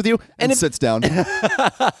have sex with you. And sits down.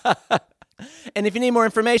 And if you need more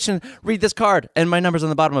information, read this card, and my number's on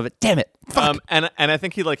the bottom of it. Damn it! And I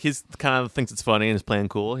think he's kind of thinks it's funny and is playing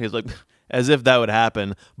cool. He's like, as if that would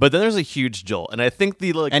happen. But then there's a huge jolt, and I think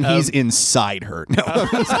And he's inside her. No,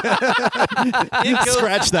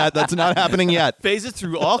 scratch that. That's not happening yet. phases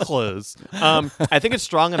through all clothes. I think it's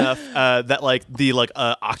strong enough that like the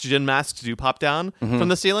oxygen masks do pop down from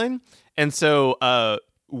the ceiling, and so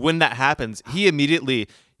when that happens,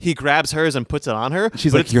 he grabs hers and puts it on her.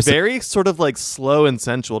 She's but like, it's "You're so-" very sort of like slow and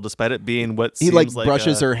sensual, despite it being what He seems like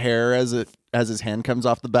brushes a- her hair as his hand comes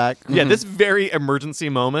off the back. Yeah, this very emergency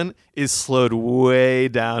moment is slowed way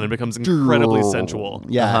down and becomes incredibly sensual.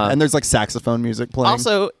 Yeah, and there's like saxophone music playing.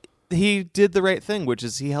 Also, he did the right thing, which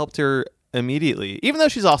is he helped her immediately, even though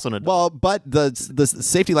she's also an adult. well, but the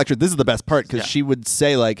safety lecture. This is the best part because Yeah. she would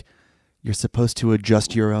say like, "You're supposed to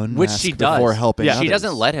adjust your own Which mask she does before helping." Yeah. She others."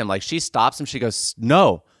 doesn't let him. Like she stops him. She goes,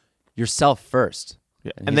 "No, yourself first."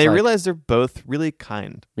 Yeah. And And he's they like- realize they're both really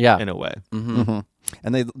kind. Yeah. In a way.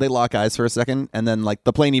 And they lock eyes for a second, and then like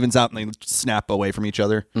the plane evens out, and they snap away from each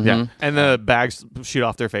other. Yeah. And the bags shoot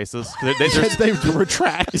off their faces. They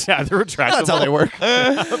retract. Yeah, they're retractable. That's how they work.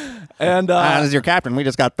 And As your captain, we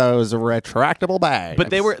just got those retractable bags. But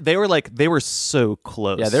they were so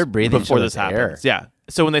close. Yeah, they're breathing before each this other's air. happens. Yeah.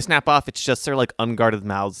 So when they snap off, it's just their like unguarded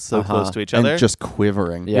mouths so close to each other. and just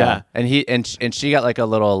quivering. yeah. Yeah. and he and she got like a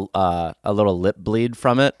little lip bleed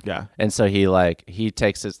from it. Yeah. and so he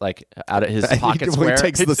takes his like out of his pocket He square.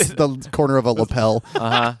 takes the corner of a lapel.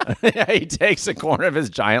 Yeah, he takes a corner of his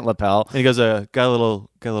giant lapel. and he goes, got a little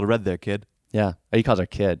red there, kid. Yeah, he calls her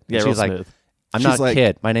kid. Yeah, And real she's like, smooth. I'm She's not like-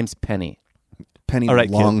 kid. My name's Penny. Penny All right,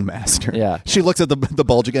 kid. Longmaster. Yeah. She looks at the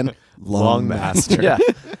bulge again. Longmaster. Yeah,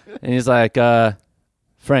 and he's like,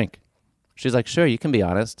 Frank. She's like, sure, you can be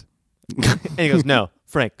honest. And he goes, no,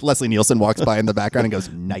 Frank. Leslie Nielsen walks by in the background and goes,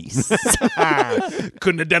 "Nice.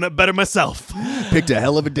 Couldn't have done it better myself. Picked a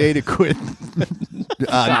hell of a day to quit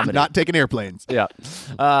not taking airplanes." Yeah,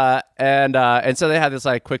 and so they had this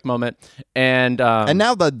like quick moment, and And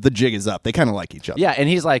now the jig is up. They kind of like each other. yeah, and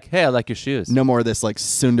he's like, hey, I like your shoes. No more of this like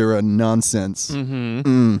Sundara nonsense.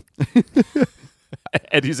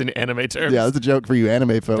 And using anime terms. Yeah, that's a joke for you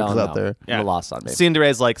anime folks Don't out know. there. I'm lost on me.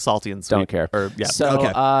 Cinderella's like salty and sweet. Don't care. Or, yeah. So,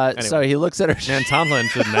 Okay. so he looks at her. Man, Tomlin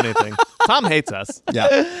shouldn't anything. Tom hates us.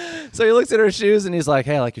 Yeah. So he looks at her shoes and he's like,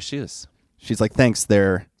 "Hey, I like your shoes. She's like, "Thanks,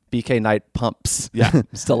 they're BK Knight pumps. Yeah.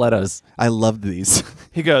 Stilettos." I loved these."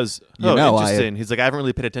 He goes, You oh, know, interesting. He's like, I haven't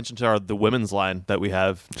really paid attention to the women's line that we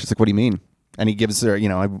have. She's like, "What do you mean?" And he gives her,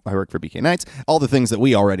 I work for BK Knights, all the things that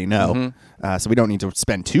we already know, so we don't need to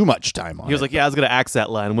spend too much time on He was it. like, yeah, I was going to axe that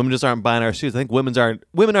line. Women just aren't buying our shoes. I think women aren't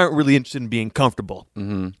really interested in being comfortable.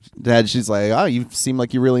 Dad, she's like, "Oh, you seem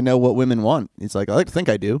like you really know what women want." He's like, "I like to think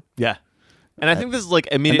I do." Yeah. And I think this is like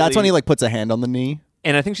And immediately. that's when he like puts a hand on the knee.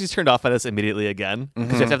 And I think she's turned off by this immediately again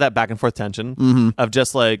because you have to have that back and forth tension of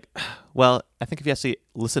just like, well, I think if you actually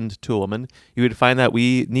listened to a woman, you would find that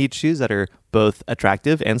we need shoes that are both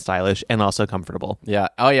attractive and stylish and also comfortable. Yeah.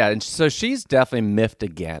 Oh, yeah. And so she's definitely miffed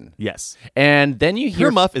again. Yes. And then you hear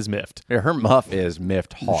Her muff is miffed. Her muff is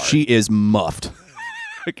miffed hard. She is muffed.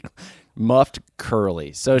 Muffed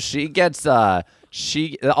curly. So she gets the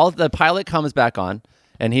pilot comes back on,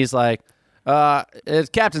 and he's like, it's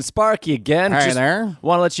Captain Sparky again. Hi Just there.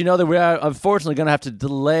 want to let you know that we are unfortunately going to have to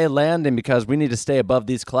delay landing because we need to stay above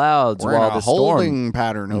these clouds We're in while a the storm. holding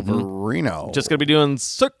pattern over Reno. Just going to be doing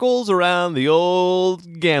circles around the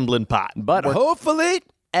old gambling pot. But hopefully,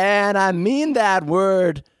 and I mean that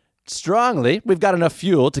word strongly, we've got enough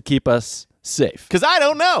fuel to keep us safe. Because I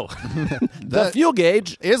don't know. The fuel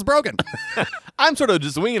gauge is broken. I'm sort of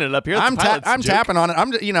just winging it up here. I'm tapping on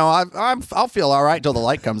it. I'll feel all right till the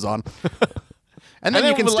light comes on. And then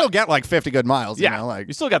you can still get like 50 good miles. Yeah,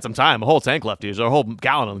 you still got some time. A whole tank left to use, or a whole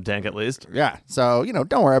gallon on the tank at least. Yeah. So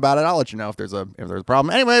don't worry about it. I'll let you know if there's a problem.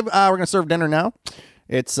 Anyway, we're gonna serve dinner now.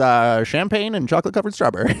 It's champagne and chocolate covered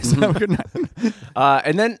strawberries. Have a good night.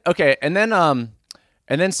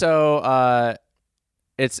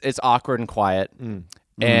 It's awkward and quiet,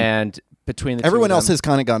 and between the Everyone two of else them, has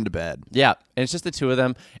kind of gone to bed. yeah, and it's just the two of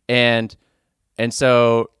them, and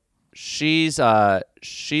so she's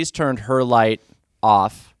turned her light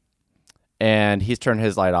off, and he's turned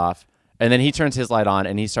his light off, and then he turns his light on,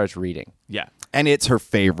 and he starts reading. Yeah. And it's her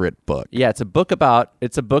favorite book. Yeah, it's a book about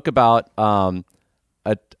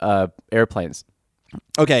airplanes.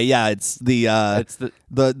 Okay, yeah, it's the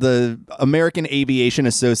American Aviation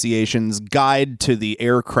Association's Guide to the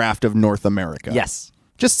Aircraft of North America. Yes.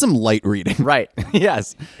 Just some light reading. Right.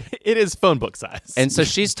 Yes. It is phone book size. And so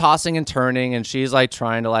she's tossing and turning, and she's like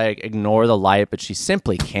trying to like ignore the light, but she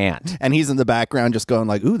simply can't. And he's in the background just going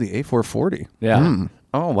like, ooh, the A440. Yeah.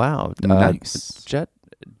 Oh wow. Nice. Jet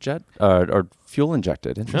or fuel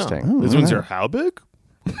injected. Interesting. These ones are how big?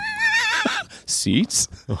 Seats.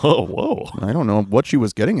 Oh, whoa. I don't know what she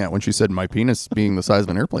was getting at when she said my penis being the size of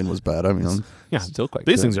an airplane was bad. I mean, Yeah, Still quite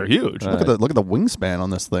These good. things are huge. look at the wingspan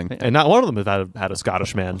on this thing. And not one of them have had a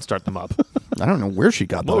Scottish man start them up. I don't know where she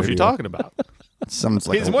got that. What was she idea. talking about? It sounds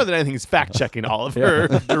like He's more than anything, he's fact checking all of her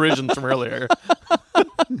derisions from earlier.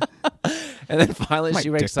 And then finally my she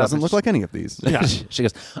dick wakes up. doesn't and look like any of these. Yeah. she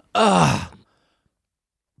goes,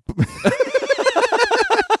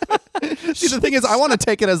 See, the thing is, I want to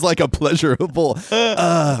take it as like a pleasurable,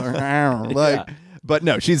 but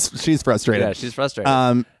no, she's frustrated. yeah, she's frustrated.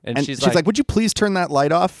 and she's like, would you please turn that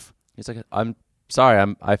light off? he's like, I'm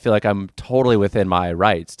sorry. I feel like I'm totally within my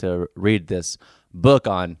rights to read this book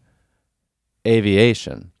on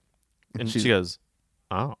aviation. And she goes,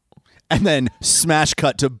 oh. And then smash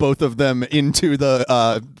cut to both of them into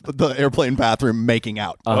the airplane bathroom making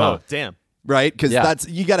out. Oh, damn. Right, because Yeah. that's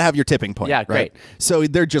you got to have your tipping point. Yeah, right? great. So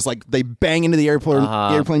they're just like they bang into the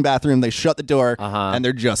airplane bathroom. They shut the door, and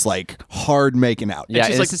they're just like hard making out. Yeah,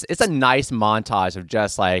 she's and like- it's a nice montage of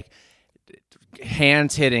just like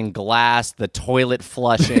hands hitting glass, the toilet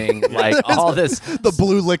flushing, like all this. The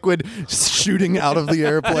blue liquid shooting out of the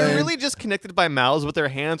airplane. They're really just connected by mouths, but their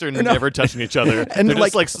hands are never touching each other. And they're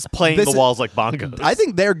just like playing this the is- walls like bongos. I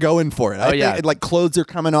think they're going for it. I yeah. think like clothes are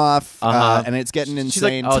coming off, and it's getting She's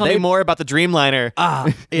like, insane. tell me more about the Dreamliner. Yeah.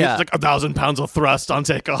 It's like 1,000 pounds of thrust on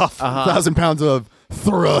takeoff. 1,000 pounds of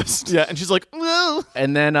thrust. Yeah, and she's like, no.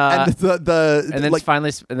 And then And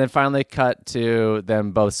then finally cut to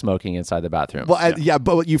them both smoking inside the bathroom. Well,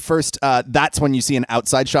 but you first, that's when you see an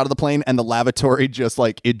outside shot of the plane and the lavatory just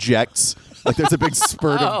like ejects. Like there's a big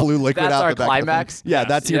spurt of blue liquid that's out our the back. Of the climax? plane. Yeah,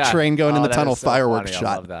 that's your train going in the that tunnel is so fireworks funny. I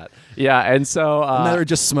shot. love that. Yeah, and so And they're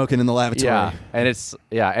just smoking in the lavatory. yeah, and it's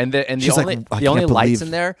and the She's like, only "I the only can't lights believe-"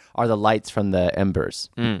 in there are the lights from the embers.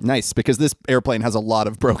 Nice, because this airplane has a lot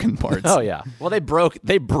of broken parts. Oh yeah. Well, they broke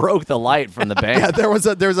the light from the band.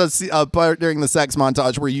 Yeah, there's a part during the sex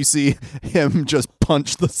montage where you see him just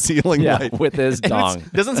punch the ceiling Yeah, light. with his dong.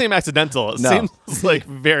 It doesn't seem accidental. It No. seems like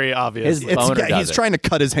very obvious. His boner does He's it. trying to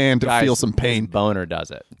cut his hand to Guys, feel some pain. his boner does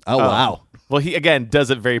it. Oh, wow. Well, he, again, does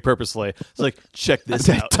it very purposefully. It's like, check this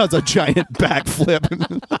out. Does a giant backflip.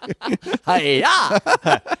 Hey, yeah.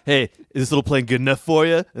 Hey, is this little plane good enough for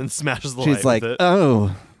you? And smashes the light She's like, with it.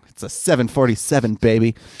 oh, it's a 747,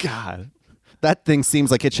 baby. God, That thing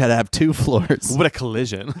seems like it should have 2 floors. what a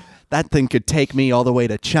collision. That thing could take me all the way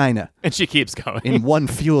to China And she keeps going. in one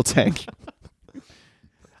fuel tank.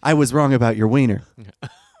 I was wrong about your wiener.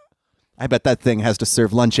 I bet that thing has to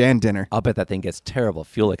serve lunch and dinner. I'll bet that thing gets terrible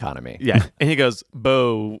fuel economy. Yeah. And he goes,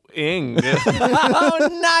 Boeing.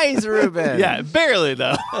 Oh, nice, Ruben. Yeah, barely,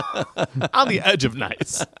 though. On the edge of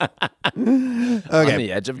nice. On Okay.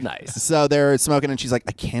 the edge of nice. So they're smoking, and she's like,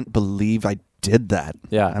 I can't believe I did that.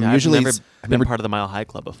 Yeah. I'm Yeah, usually I've never been part of the Mile High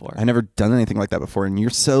Club before. I've never done anything like that before, and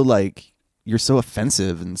you're so like you're so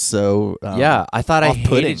offensive and so yeah, I thought I off-putting."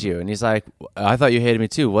 hated you. And he's like, I thought you hated me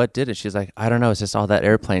too. What did it? She's like, I don't know. It's just all that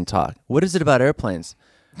airplane talk. What is it about airplanes?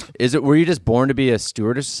 Were you just born to be a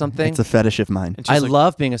stewardess or something? It's a fetish of mine. And she's I like,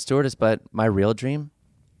 love being a stewardess, but my real dream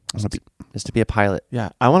is to be a pilot. Yeah,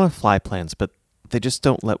 I want to fly planes, but they just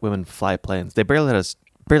don't let women fly planes. They barely let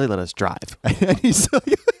us drive. And he's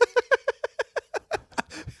like,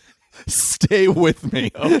 stay with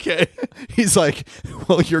me. Okay. He's like,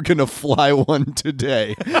 well, you're going to fly one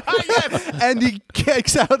today. And he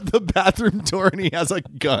kicks out the bathroom door and he has a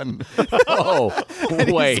gun. Oh,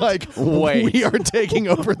 And wait. he's like, wait. we are taking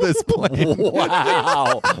over this plane.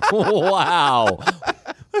 Wow. Wow.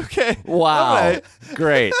 Okay. Wow. All right.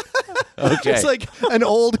 Great. Okay. It's like an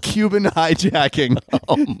old Cuban hijacking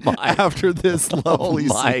after this lovely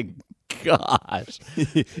oh my scene. gosh.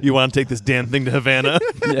 You want to take this damn thing to Havana?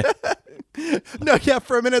 No, yeah,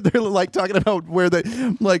 for a minute they're like talking about where they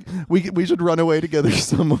like we should run away together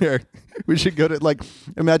somewhere. We should go to like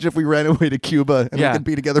imagine if we ran away to Cuba and Yeah. we could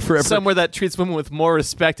be together forever. Somewhere that treats women with more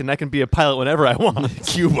respect, and I can be a pilot whenever I want.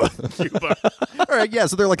 Cuba. All right, yeah,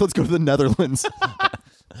 so they're like, let's go to the Netherlands.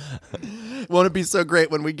 Won't it be so great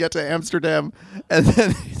when we get to Amsterdam and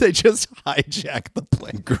then they just hijack the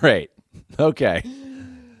plane? Great. Okay.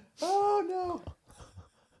 Oh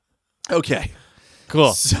no. Okay.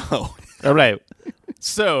 Cool. So All right.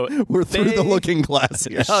 So we're through the they- looking glass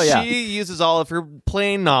here. Oh, yeah. She uses all of her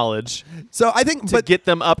plane knowledge So I think, to but get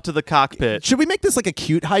them up to the cockpit. should we make this like a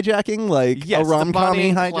cute hijacking, like Yes, a rom-com Bonnie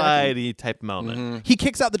and hijacking? Clyde type moment. He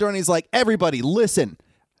kicks out the door and he's like, "Everybody, listen."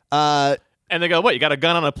 And they go, "What? You got a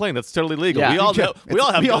gun on a plane? That's totally legal. Yeah. We all know. We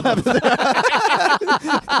all have guns."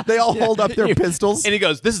 They all hold up their pistols. And he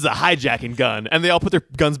goes, "This is a hijacking gun," and they all put their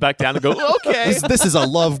guns back down and go, "Okay." This is a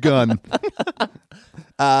love gun.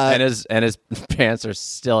 and his pants are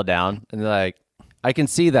still down. And they're like, I can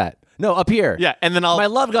see that. No, up here. Yeah, and then My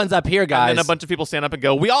love gun's up here, guys. And then a bunch of people stand up and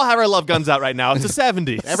go, "We all have our love guns out right now. It's the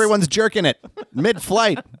 70s. Everyone's jerking it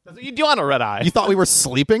mid-flight. You do want a red eye. You thought we were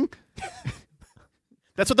sleeping?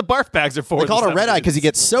 That's what the barf bags are for. They call it a red eye because he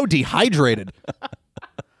gets so dehydrated.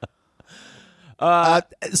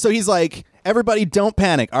 So he's like, everybody don't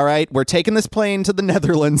panic, all right? We're taking this plane to the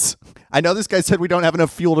Netherlands. I know this guy said we don't have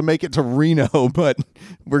enough fuel to make it to Reno, but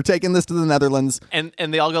we're taking this to the Netherlands. And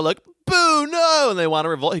they all go like, "Boo, no!" And they want to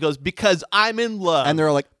revolt. He goes, "Because I'm in love." And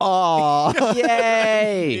they're like, "Aw."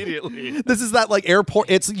 Yay. immediately. This is that like airport.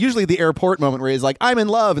 It's usually the airport moment where he's like, "I'm in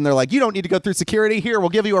love," and they're like, "You don't need to go through security. Here, we'll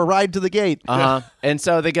give you a ride to the gate." And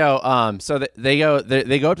so they go. They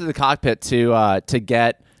go up to the cockpit to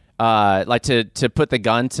get. To put the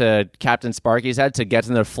gun to Captain Sparky's head to get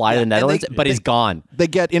him to fly to the and Netherlands, but he's gone. They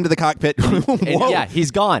get into the cockpit. And, Whoa. yeah,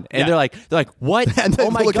 he's gone. And Yeah. they're like, what? And then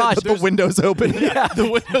Oh my look gosh! at the windows open. Yeah. The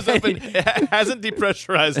window's open. It hasn't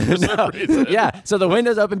depressurized for some reason. Yeah, so the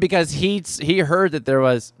window's open because he heard that there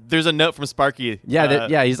was. There's a note from Sparky.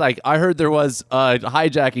 Yeah, he's like, I heard there was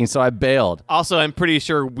hijacking, so I bailed. Also, I'm pretty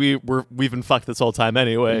sure we've been fucked this whole time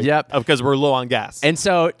anyway. Yep. Because we're low on gas. And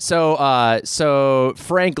so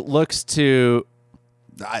Frank looks to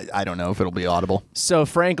I don't know if it'll be audible.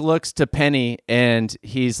 Penny and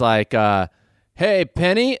he's like, hey,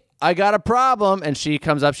 Penny, I got a problem. And she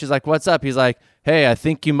comes up. She's like, what's up? He's like, hey, I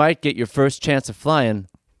think you might get your first chance of flying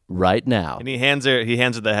right now. And he hands her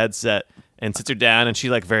the headset and sits her down, and she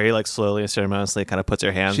like very like slowly and ceremoniously kind of puts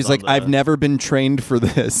her hands. She's on like, I've never been trained for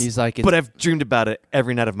this. He's like, But I've dreamed about it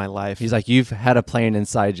every night of my life. he's like, you've had a plane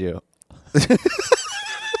inside you.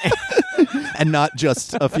 And not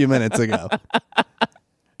just a few minutes ago.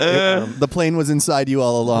 The plane was inside you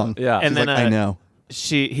all along. Yeah. And She's then like, I know.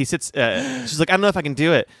 he sits. She's like, I don't know if I can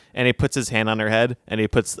do it. And he puts his hand on her head, and he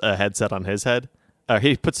puts a headset on his head.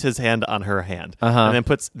 He puts his hand on her hand, and then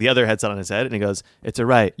puts the other headset on his head, and he goes, "It's all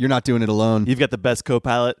right. You're not doing it alone. You've got the best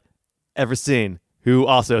co-pilot ever seen, who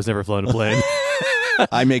also has never flown a plane.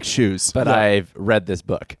 I make shoes. But I've read this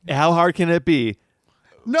book. How hard can it be?"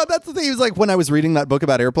 No, that's the thing. He was like, when I was reading that book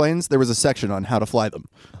about airplanes, there was a section on how to fly them.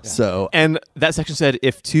 So And that section said,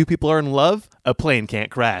 if two people are in love, a plane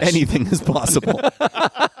can't crash. anything is possible.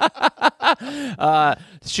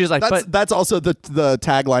 She was like, but That's also the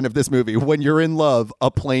tagline of this movie. When you're in love,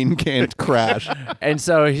 a plane can't crash. and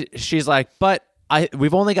so she's like, but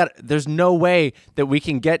we've only got. There's no way that we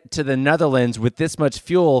can get to the Netherlands with this much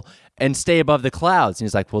fuel and stay above the clouds. And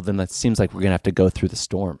he's like, well, then that seems like we're gonna have to go through the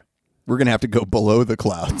storm. We're going to have to go below the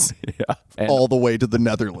clouds And, all the way to the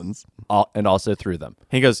Netherlands. and also through them.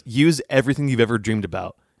 He goes, use everything you've ever dreamed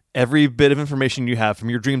about, every bit of information you have from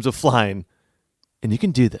your dreams of flying, and you can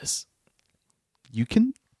do this. You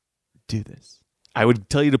can do this. I would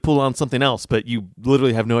tell you to pull on something else, but you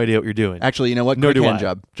literally have no idea what you're doing. Actually, you know what? Nor Quick do hand I.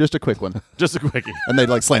 job. Just a quick one. Just a quickie. And they'd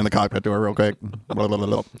like slam the cockpit door real quick. Blah, blah, blah,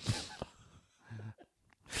 blah.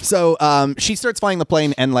 So she starts flying the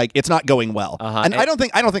plane, and like it's not going well. And I don't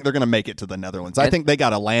think they're gonna make it to the Netherlands. I think they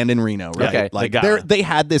got to land in Reno, right? Okay, like they gotta. they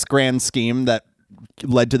had this grand scheme that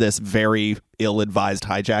led to this very ill-advised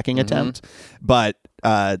hijacking attempt, but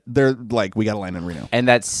they're like, we got to land in Reno. And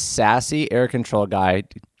that sassy air control guy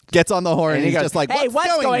Gets on the horn, and he he's goes, just like, "Hey,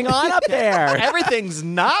 what's going on up there?" Everything's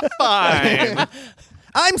not fine.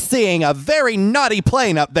 I'm seeing a very naughty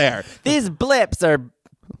plane up there. These blips are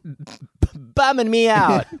bumming me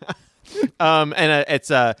out. And it's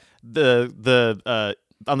the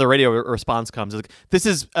on the radio response comes. It's like, this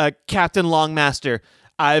is Captain Longmaster.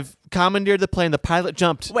 I've commandeered the plane. The pilot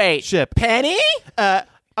jumped. Wait, ship. Penny?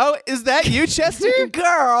 Oh, is that you, Chester?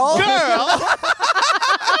 Girl.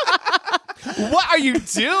 What are you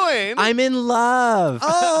doing? I'm in love.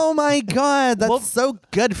 Oh my God, that's so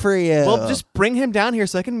good for you. Well, just bring him down here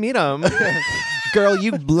so I can meet him. girl,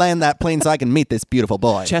 you land that plane so I can meet this beautiful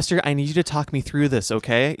boy. Chester, I need you to talk me through this,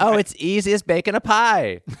 okay? Oh, it's easy as baking a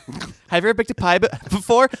pie. Have you ever baked a pie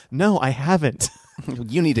before? No, I haven't.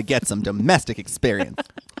 You need to get some domestic experience.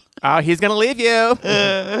 Oh, he's going to leave you.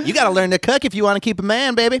 You got to learn to cook if you want to keep a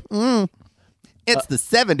man, baby. It's the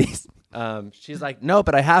 70s. She's like, no,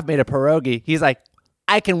 but I have made a pierogi. He's like,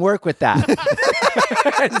 I can work with that.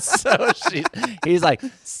 And so he's like,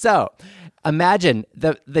 so imagine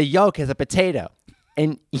the yolk is a potato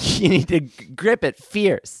and you need to grip it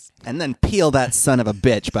fierce. And then peel that son of a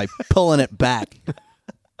bitch by pulling it back.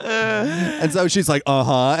 And so she's like,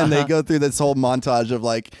 and they go through this whole montage of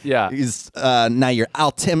like, Yeah. Now your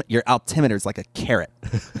altimeter's like a carrot.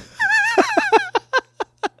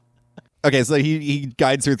 Okay, so he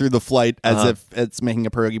guides her through the flight as if it's making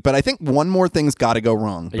a pierogi. But I think one more thing's got to go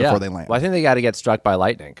wrong before they land. Well, I think they got to get struck by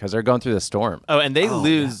lightning because they're going through the storm. Oh, and they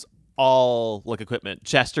lose all like equipment.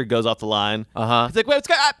 Chester goes off the line. He's like, wait, what's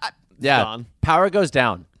going on? Yeah, Gone. power goes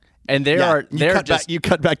down. And you they're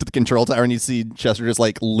cut back to the control tower and you see Chester just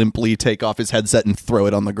like limply take off his headset and throw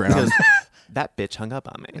it on the ground. That bitch hung up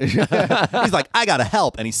on me. He's like, I gotta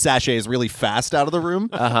help, and he sachets really fast out of the room.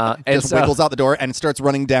 And Just wiggles out the door and starts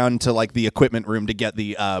running down to like the equipment room to get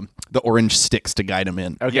the orange sticks to guide him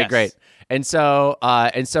in. Okay, Yes. great. And so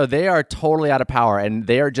they are totally out of power, and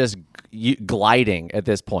they are just gliding at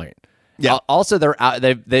this point. Yeah. Also, they're out.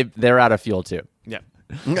 They're out of fuel too. Yeah.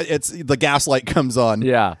 It's the gas light comes on.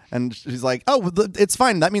 Yeah. And she's like, oh, it's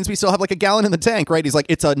fine. That means we still have like a gallon in the tank, right? He's like,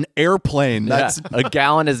 it's an airplane. That's a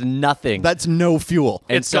gallon is nothing. that's no fuel.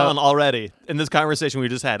 And It's so- gone already. In this conversation we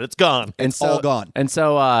just had, it's gone. and all gone. And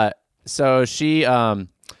so she and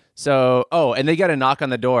they get a knock on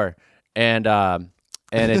the door, and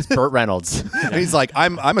it's Burt Reynolds. And he's like,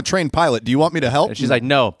 I'm a trained pilot. Do you want me to help? And she's like,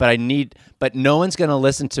 no, but no one's going to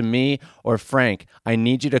listen to me or Frank. I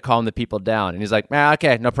need you to calm the people down. And he's like,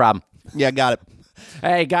 okay, no problem. yeah, got it.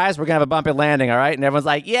 Hey, guys, we're going to have a bumpy landing, all right? And everyone's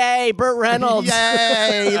like, yay, Burt Reynolds.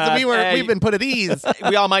 Yay! We've been put at ease.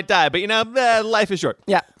 We all might die, but life is short.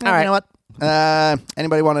 Yeah, all right. You know what?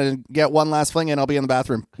 Anybody want to get one last fling in? I'll be in the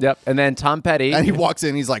bathroom. Yep. And then Tom Petty. And he walks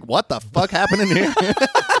in. He's like, what the fuck happened in here?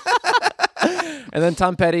 And then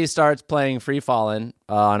Tom Petty starts playing Free Fallin'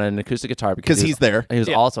 on an acoustic guitar because he's there. He was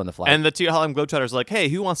Yeah. also on the flight. And the two Harlem Globetrotters are like, hey,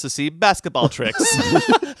 who wants to see basketball tricks?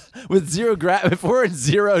 with zero if we're in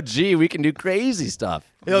 0G, we can do crazy stuff.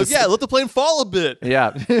 let the plane fall a bit.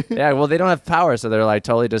 Yeah. Yeah. Well, they don't have power, so they're like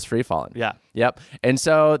totally just free falling. Yeah. Yep. And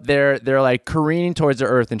so they're like careening towards the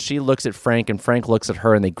earth, and she looks at Frank, and Frank looks at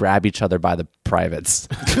her, and they grab each other by the privates.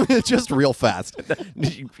 Just real fast.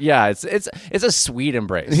 Yeah. It's a sweet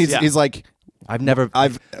embrace. He's like,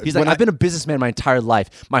 He's like, I've been a businessman my entire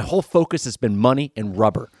life. My whole focus has been money and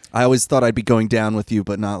rubber. I always thought I'd be going down with you,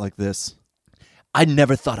 but not like this. I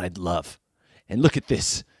never thought I'd love. And look at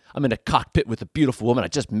this. I'm in a cockpit with a beautiful woman I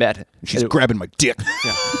just met. She's grabbing my dick.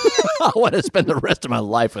 I want to spend the rest of my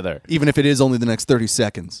life with her. Even if it is only the next 30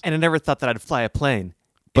 seconds. And I never thought that I'd fly a plane.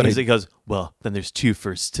 But But he goes, well, then there's two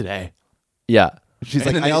firsts today. Yeah. She's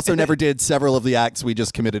like, I also never did several of the acts we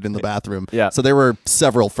just committed in the bathroom. Yeah. So there were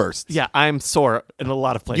several firsts. Yeah, I'm sore in a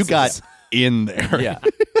lot of places. You got in there. Yeah.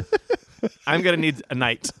 I'm going to need a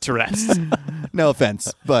night to rest. No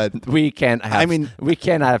offense, but We cannot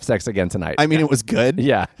have sex again tonight. it was good.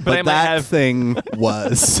 Yeah. But I might that have- thing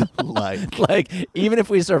was like, Like, even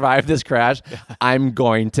if we survive this crash, I'm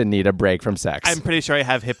going to need a break from sex. I'm pretty sure I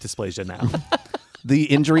have hip dysplasia now. the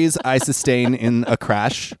injuries I sustain in a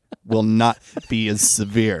crash will not be as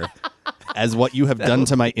severe as what you have done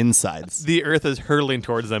to my insides The earth is hurtling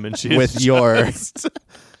towards them, and she with is your just-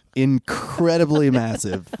 incredibly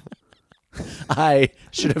massive I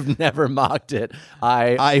should have never mocked it.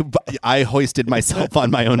 I hoisted myself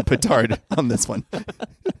on my own petard on this one.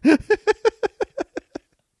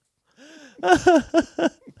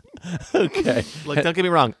 Okay. Like, don't get me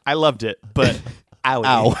wrong, I loved it, but owie.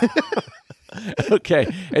 Ow.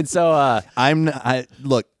 Okay. And so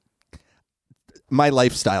Look, my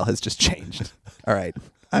lifestyle has just changed. All right.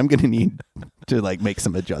 I'm going to need to make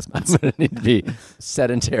some adjustments. I'm going to need to be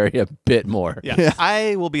sedentary a bit more. Yeah.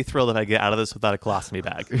 I will be thrilled if I get out of this without a colostomy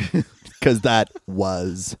bag. Because that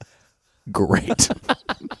was great.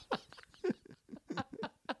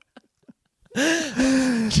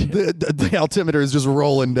 The altimeter is just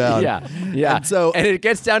rolling down. Yeah. And it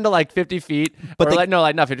gets down to 50 feet, but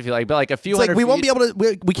not 50 feet, but a few hundred we feet. won't be able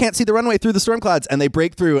to. We can't see the runway through the storm clouds, and they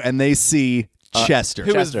break through, and they see Chester.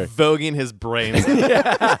 Who is voguing his brains.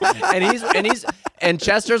 and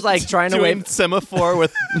Chester's trying to doing wave semaphore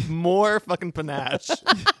with more fucking panache.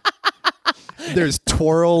 There's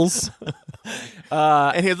twirls.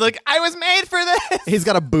 And he's like, I was made for this. He's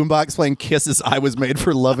got a boombox playing Kisses, I Was Made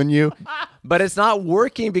for Loving You. But it's not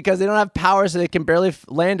working because they don't have power, so they can barely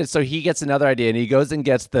land it. So he gets another idea, and he goes and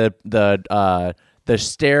gets the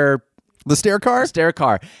stair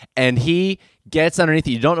car, and he gets underneath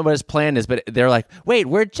it. You don't know what his plan is, but they're like, wait,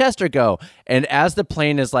 where'd Chester go? And as the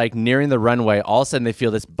plane is nearing the runway, all of a sudden they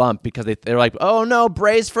feel this bump because they're like, oh no,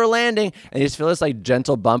 brace for landing. And you just feel this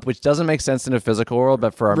gentle bump, which doesn't make sense in a physical world,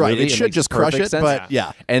 but for a movie, it should just crush it, sense. but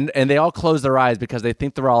yeah. And they all close their eyes because they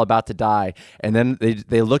think they're all about to die. And then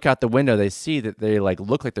they look out the window, they see that they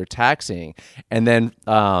look like they're taxiing. And then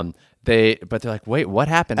they're like, wait, what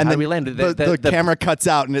happened? And How then did we land? The camera cuts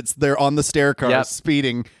out, and they're on the stair car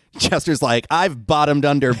speeding. Chester's like, I've bottomed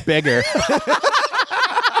under bigger.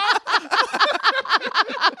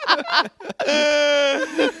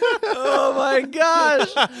 Oh my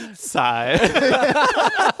gosh. Sigh.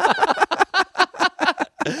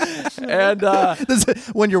 And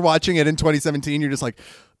when you're watching it in 2017, you're just like,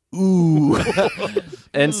 ooh.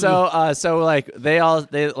 And so they all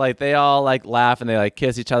laugh and they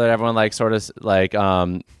kiss each other. Everyone sort of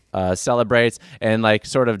celebrates and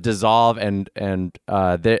sort of dissolve and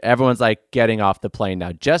everyone's getting off the plane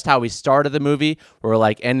now. Just how we started the movie, we're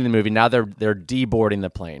ending the movie. Now they're deboarding the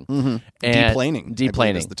plane. Mm-hmm. And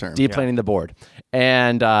deplaning is the term. Deplaning the board.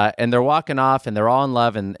 And they're walking off and they're all in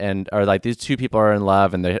love and or these two people are in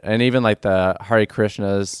love and even the Hare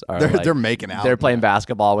Krishnas are they're making out. They're playing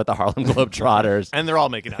basketball with the Harlem Globetrotters. And they're all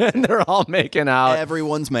making out.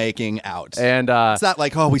 Everyone's making out. And it's not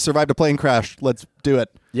we survived a plane crash. Let's do it.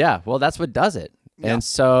 Yeah, well, that's what does it. Yeah. And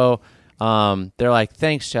so they're like,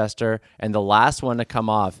 "Thanks, Chester." And the last one to come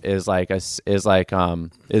off is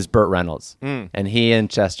Burt Reynolds, and he and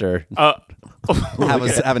Chester have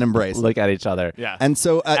an embrace. look at each other. Yeah. And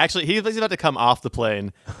so actually, he's about to come off the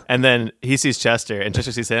plane, and then he sees Chester, and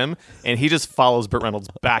Chester sees him, and he just follows Burt Reynolds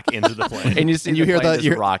back into the plane. And you hear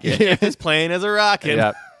the rocket. His plane is a rocket.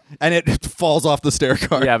 Yeah. And it falls off the stair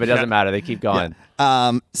car. Yeah, but it doesn't matter. They keep going.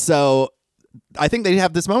 So I think they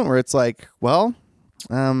have this moment where it's I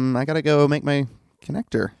gotta go make my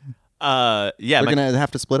connector. Yeah. We're gonna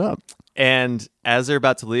have to split up. And as they're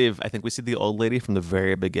about to leave, I think we see the old lady from the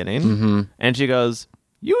very beginning, and she goes,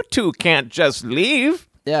 "You two can't just leave."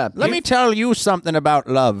 Yeah. Let me tell you something about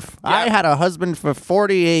love. Yeah. I had a husband for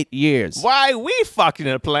 48 years. Why we fucking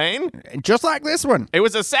in a plane? Just like this one. It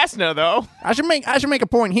was a Cessna, though. I should make a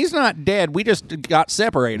point. He's not dead. We just got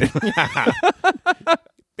separated.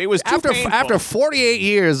 It was too painful. After 48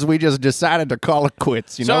 years, we just decided to call it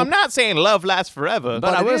quits. So I'm not saying love lasts forever,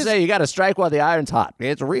 But I will say you got to strike while the iron's hot.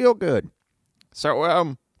 It's real good.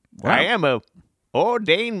 So I am a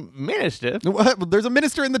ordained minister. What? There's a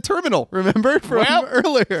minister in the terminal. Remember from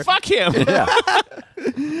earlier? Fuck him. Yeah.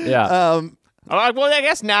 I'm like, well, I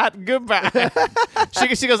guess not. Goodbye.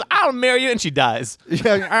 she goes, I'll marry you, and she dies.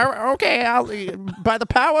 Yeah, okay. By the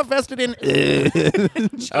power vested in.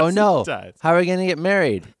 Oh no! dies. How are we gonna get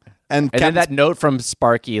married? And then that note from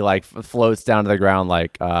Sparky floats down to the ground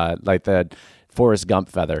like the Forrest Gump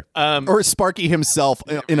feather. or Sparky himself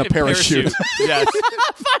in a parachute. Yes.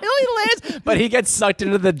 Finally lands, but he gets sucked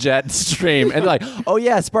into the jet stream, and they're like, "Oh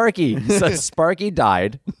yeah, Sparky." So Sparky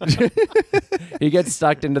died. He gets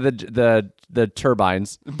sucked into the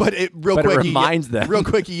turbines. But it But it reminds them. Real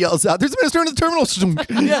quick, he yells out, "There's a minister in the terminal!"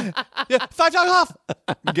 Yeah. $5 off.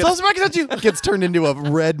 Tell us to you. Gets turned into a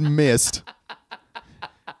red mist.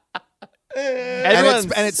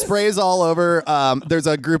 And it sprays all over. There's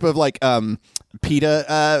a group of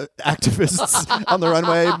PETA activists on the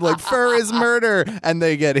runway, fur is murder, and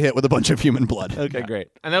they get hit with a bunch of human blood. Okay, great.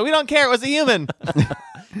 And then we don't care. It was a human.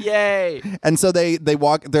 Yay! And so they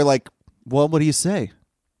walk. They're like, "Well, what do you say?"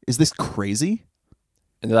 is this crazy?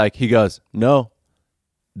 And they're like, he goes, no,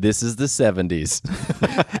 this is the 70s.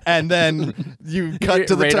 And then you cut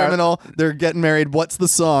to the Radar. terminal. They're getting married. What's the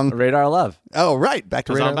song? Radar Love. Oh, right. Back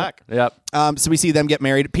to Goes Radar. on back. Yep. So we see them get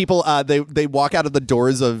married. People, they walk out of the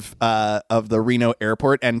doors of the Reno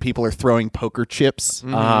airport, and people are throwing poker chips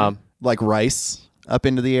like rice up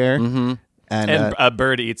into the air. Mm-hmm. And a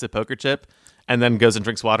bird eats a poker chip and then goes and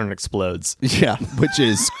drinks water and explodes. Yeah, which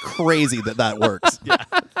is crazy that works. Yeah,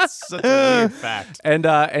 it's such a weird fact.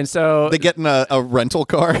 And so They get in a rental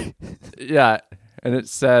car. yeah, and it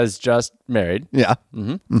says just married. Yeah.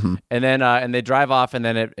 And then and they drive off, and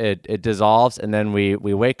then it dissolves, and then we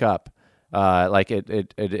wake up. Like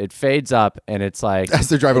it fades up, and it's like As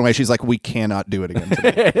they're driving away, she's like, "We cannot do it again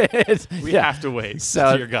today. We have to wait.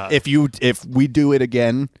 So- Dear God. If we do it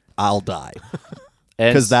again, I'll die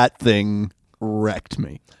and because that thing wrecked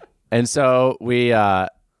me." And so we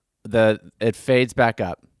it fades back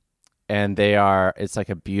up, and it's like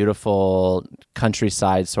a beautiful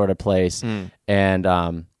countryside sort of place,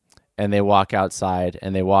 and they walk outside,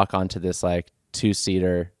 and they walk onto this like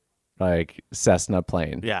 2-seater like Cessna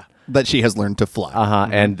plane. Yeah. That she has learned to fly.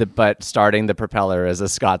 And but starting the propeller is a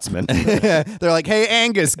Scotsman. They're like, "Hey,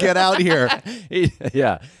 Angus, get out here."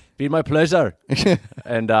 Yeah, be my pleasure.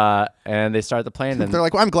 and they start the plane, and They're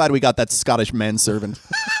like, "Well, I'm glad we got that Scottish manservant."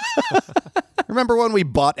 Remember when we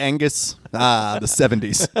bought Angus? The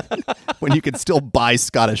 70s, when you could still buy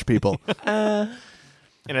Scottish people. And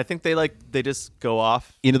I think they just go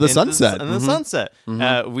off Into the sunset. In the sunset.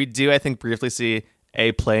 We do, I think, briefly see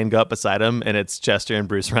a plane go up beside him, and it's Chester and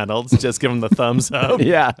Bruce Reynolds just give him the thumbs up.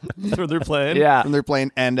 yeah, Through their plane. yeah. And they're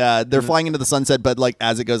playing, and they're flying into the sunset. But like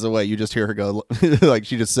as it goes away, you just hear her go, like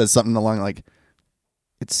she just says something along like,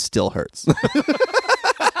 "It still hurts."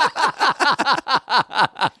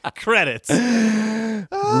 Credits. Red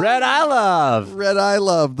Eye Love. Red Eye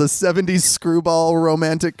Love, the 70s screwball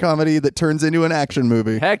romantic comedy that turns into an action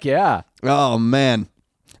movie. Heck yeah. Oh man,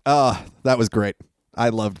 that was great. I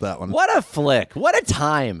loved that one. What a flick. What a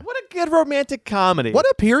time. What a good romantic comedy. What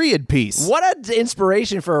a period piece. What an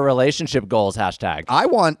inspiration for a relationship goals hashtag. I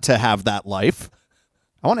want to have that life.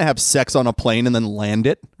 I want to have sex on a plane and then land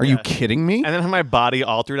it. Are you kidding me? And then have my body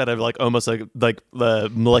altered out of like almost like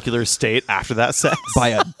the molecular state after that sex. By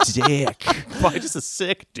a dick. By just a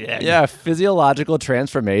sick dick. Yeah, physiological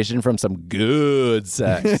transformation from some good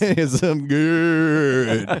sex. Some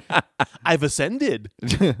good. I've ascended.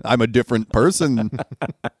 I'm a different person.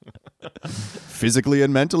 Physically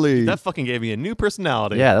and mentally. That fucking gave me a new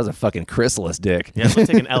personality. Yeah, that was a fucking chrysalis dick. Yeah, I'm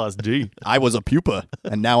taking LSD. I was a pupa,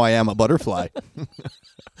 and now I am a butterfly.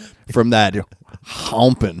 From that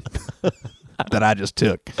humping that I just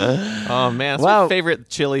took. Oh man, that's Wow. my favorite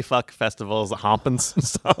chili fuck festivals.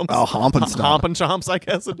 Hompins. Oh, hompin' stomp. Hompin' chomps, I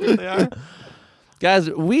guess is what they are. Guys,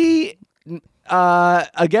 we,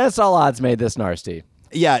 against all odds, made this nasty.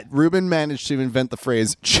 Yeah, Ruben managed to invent the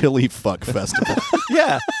phrase chili fuck festival.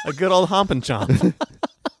 Yeah, a good old hompin' chomp.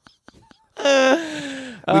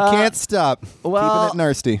 We can't stop well- keeping it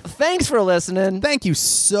nasty. Thanks for listening. Thank you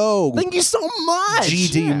so Thank you so much.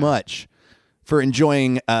 GD much for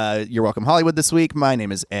enjoying You're Welcome Hollywood this week. My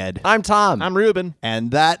name is Ed. I'm Tom. I'm Ruben.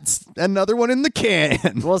 And that's another one in the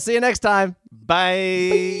can. We'll see you next time.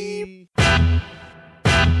 Bye.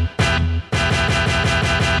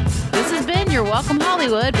 This has been Your Welcome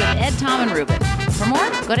Hollywood with Ed, Tom, and Ruben. For more,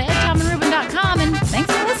 go to edtomandruben.com, and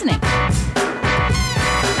thanks for listening.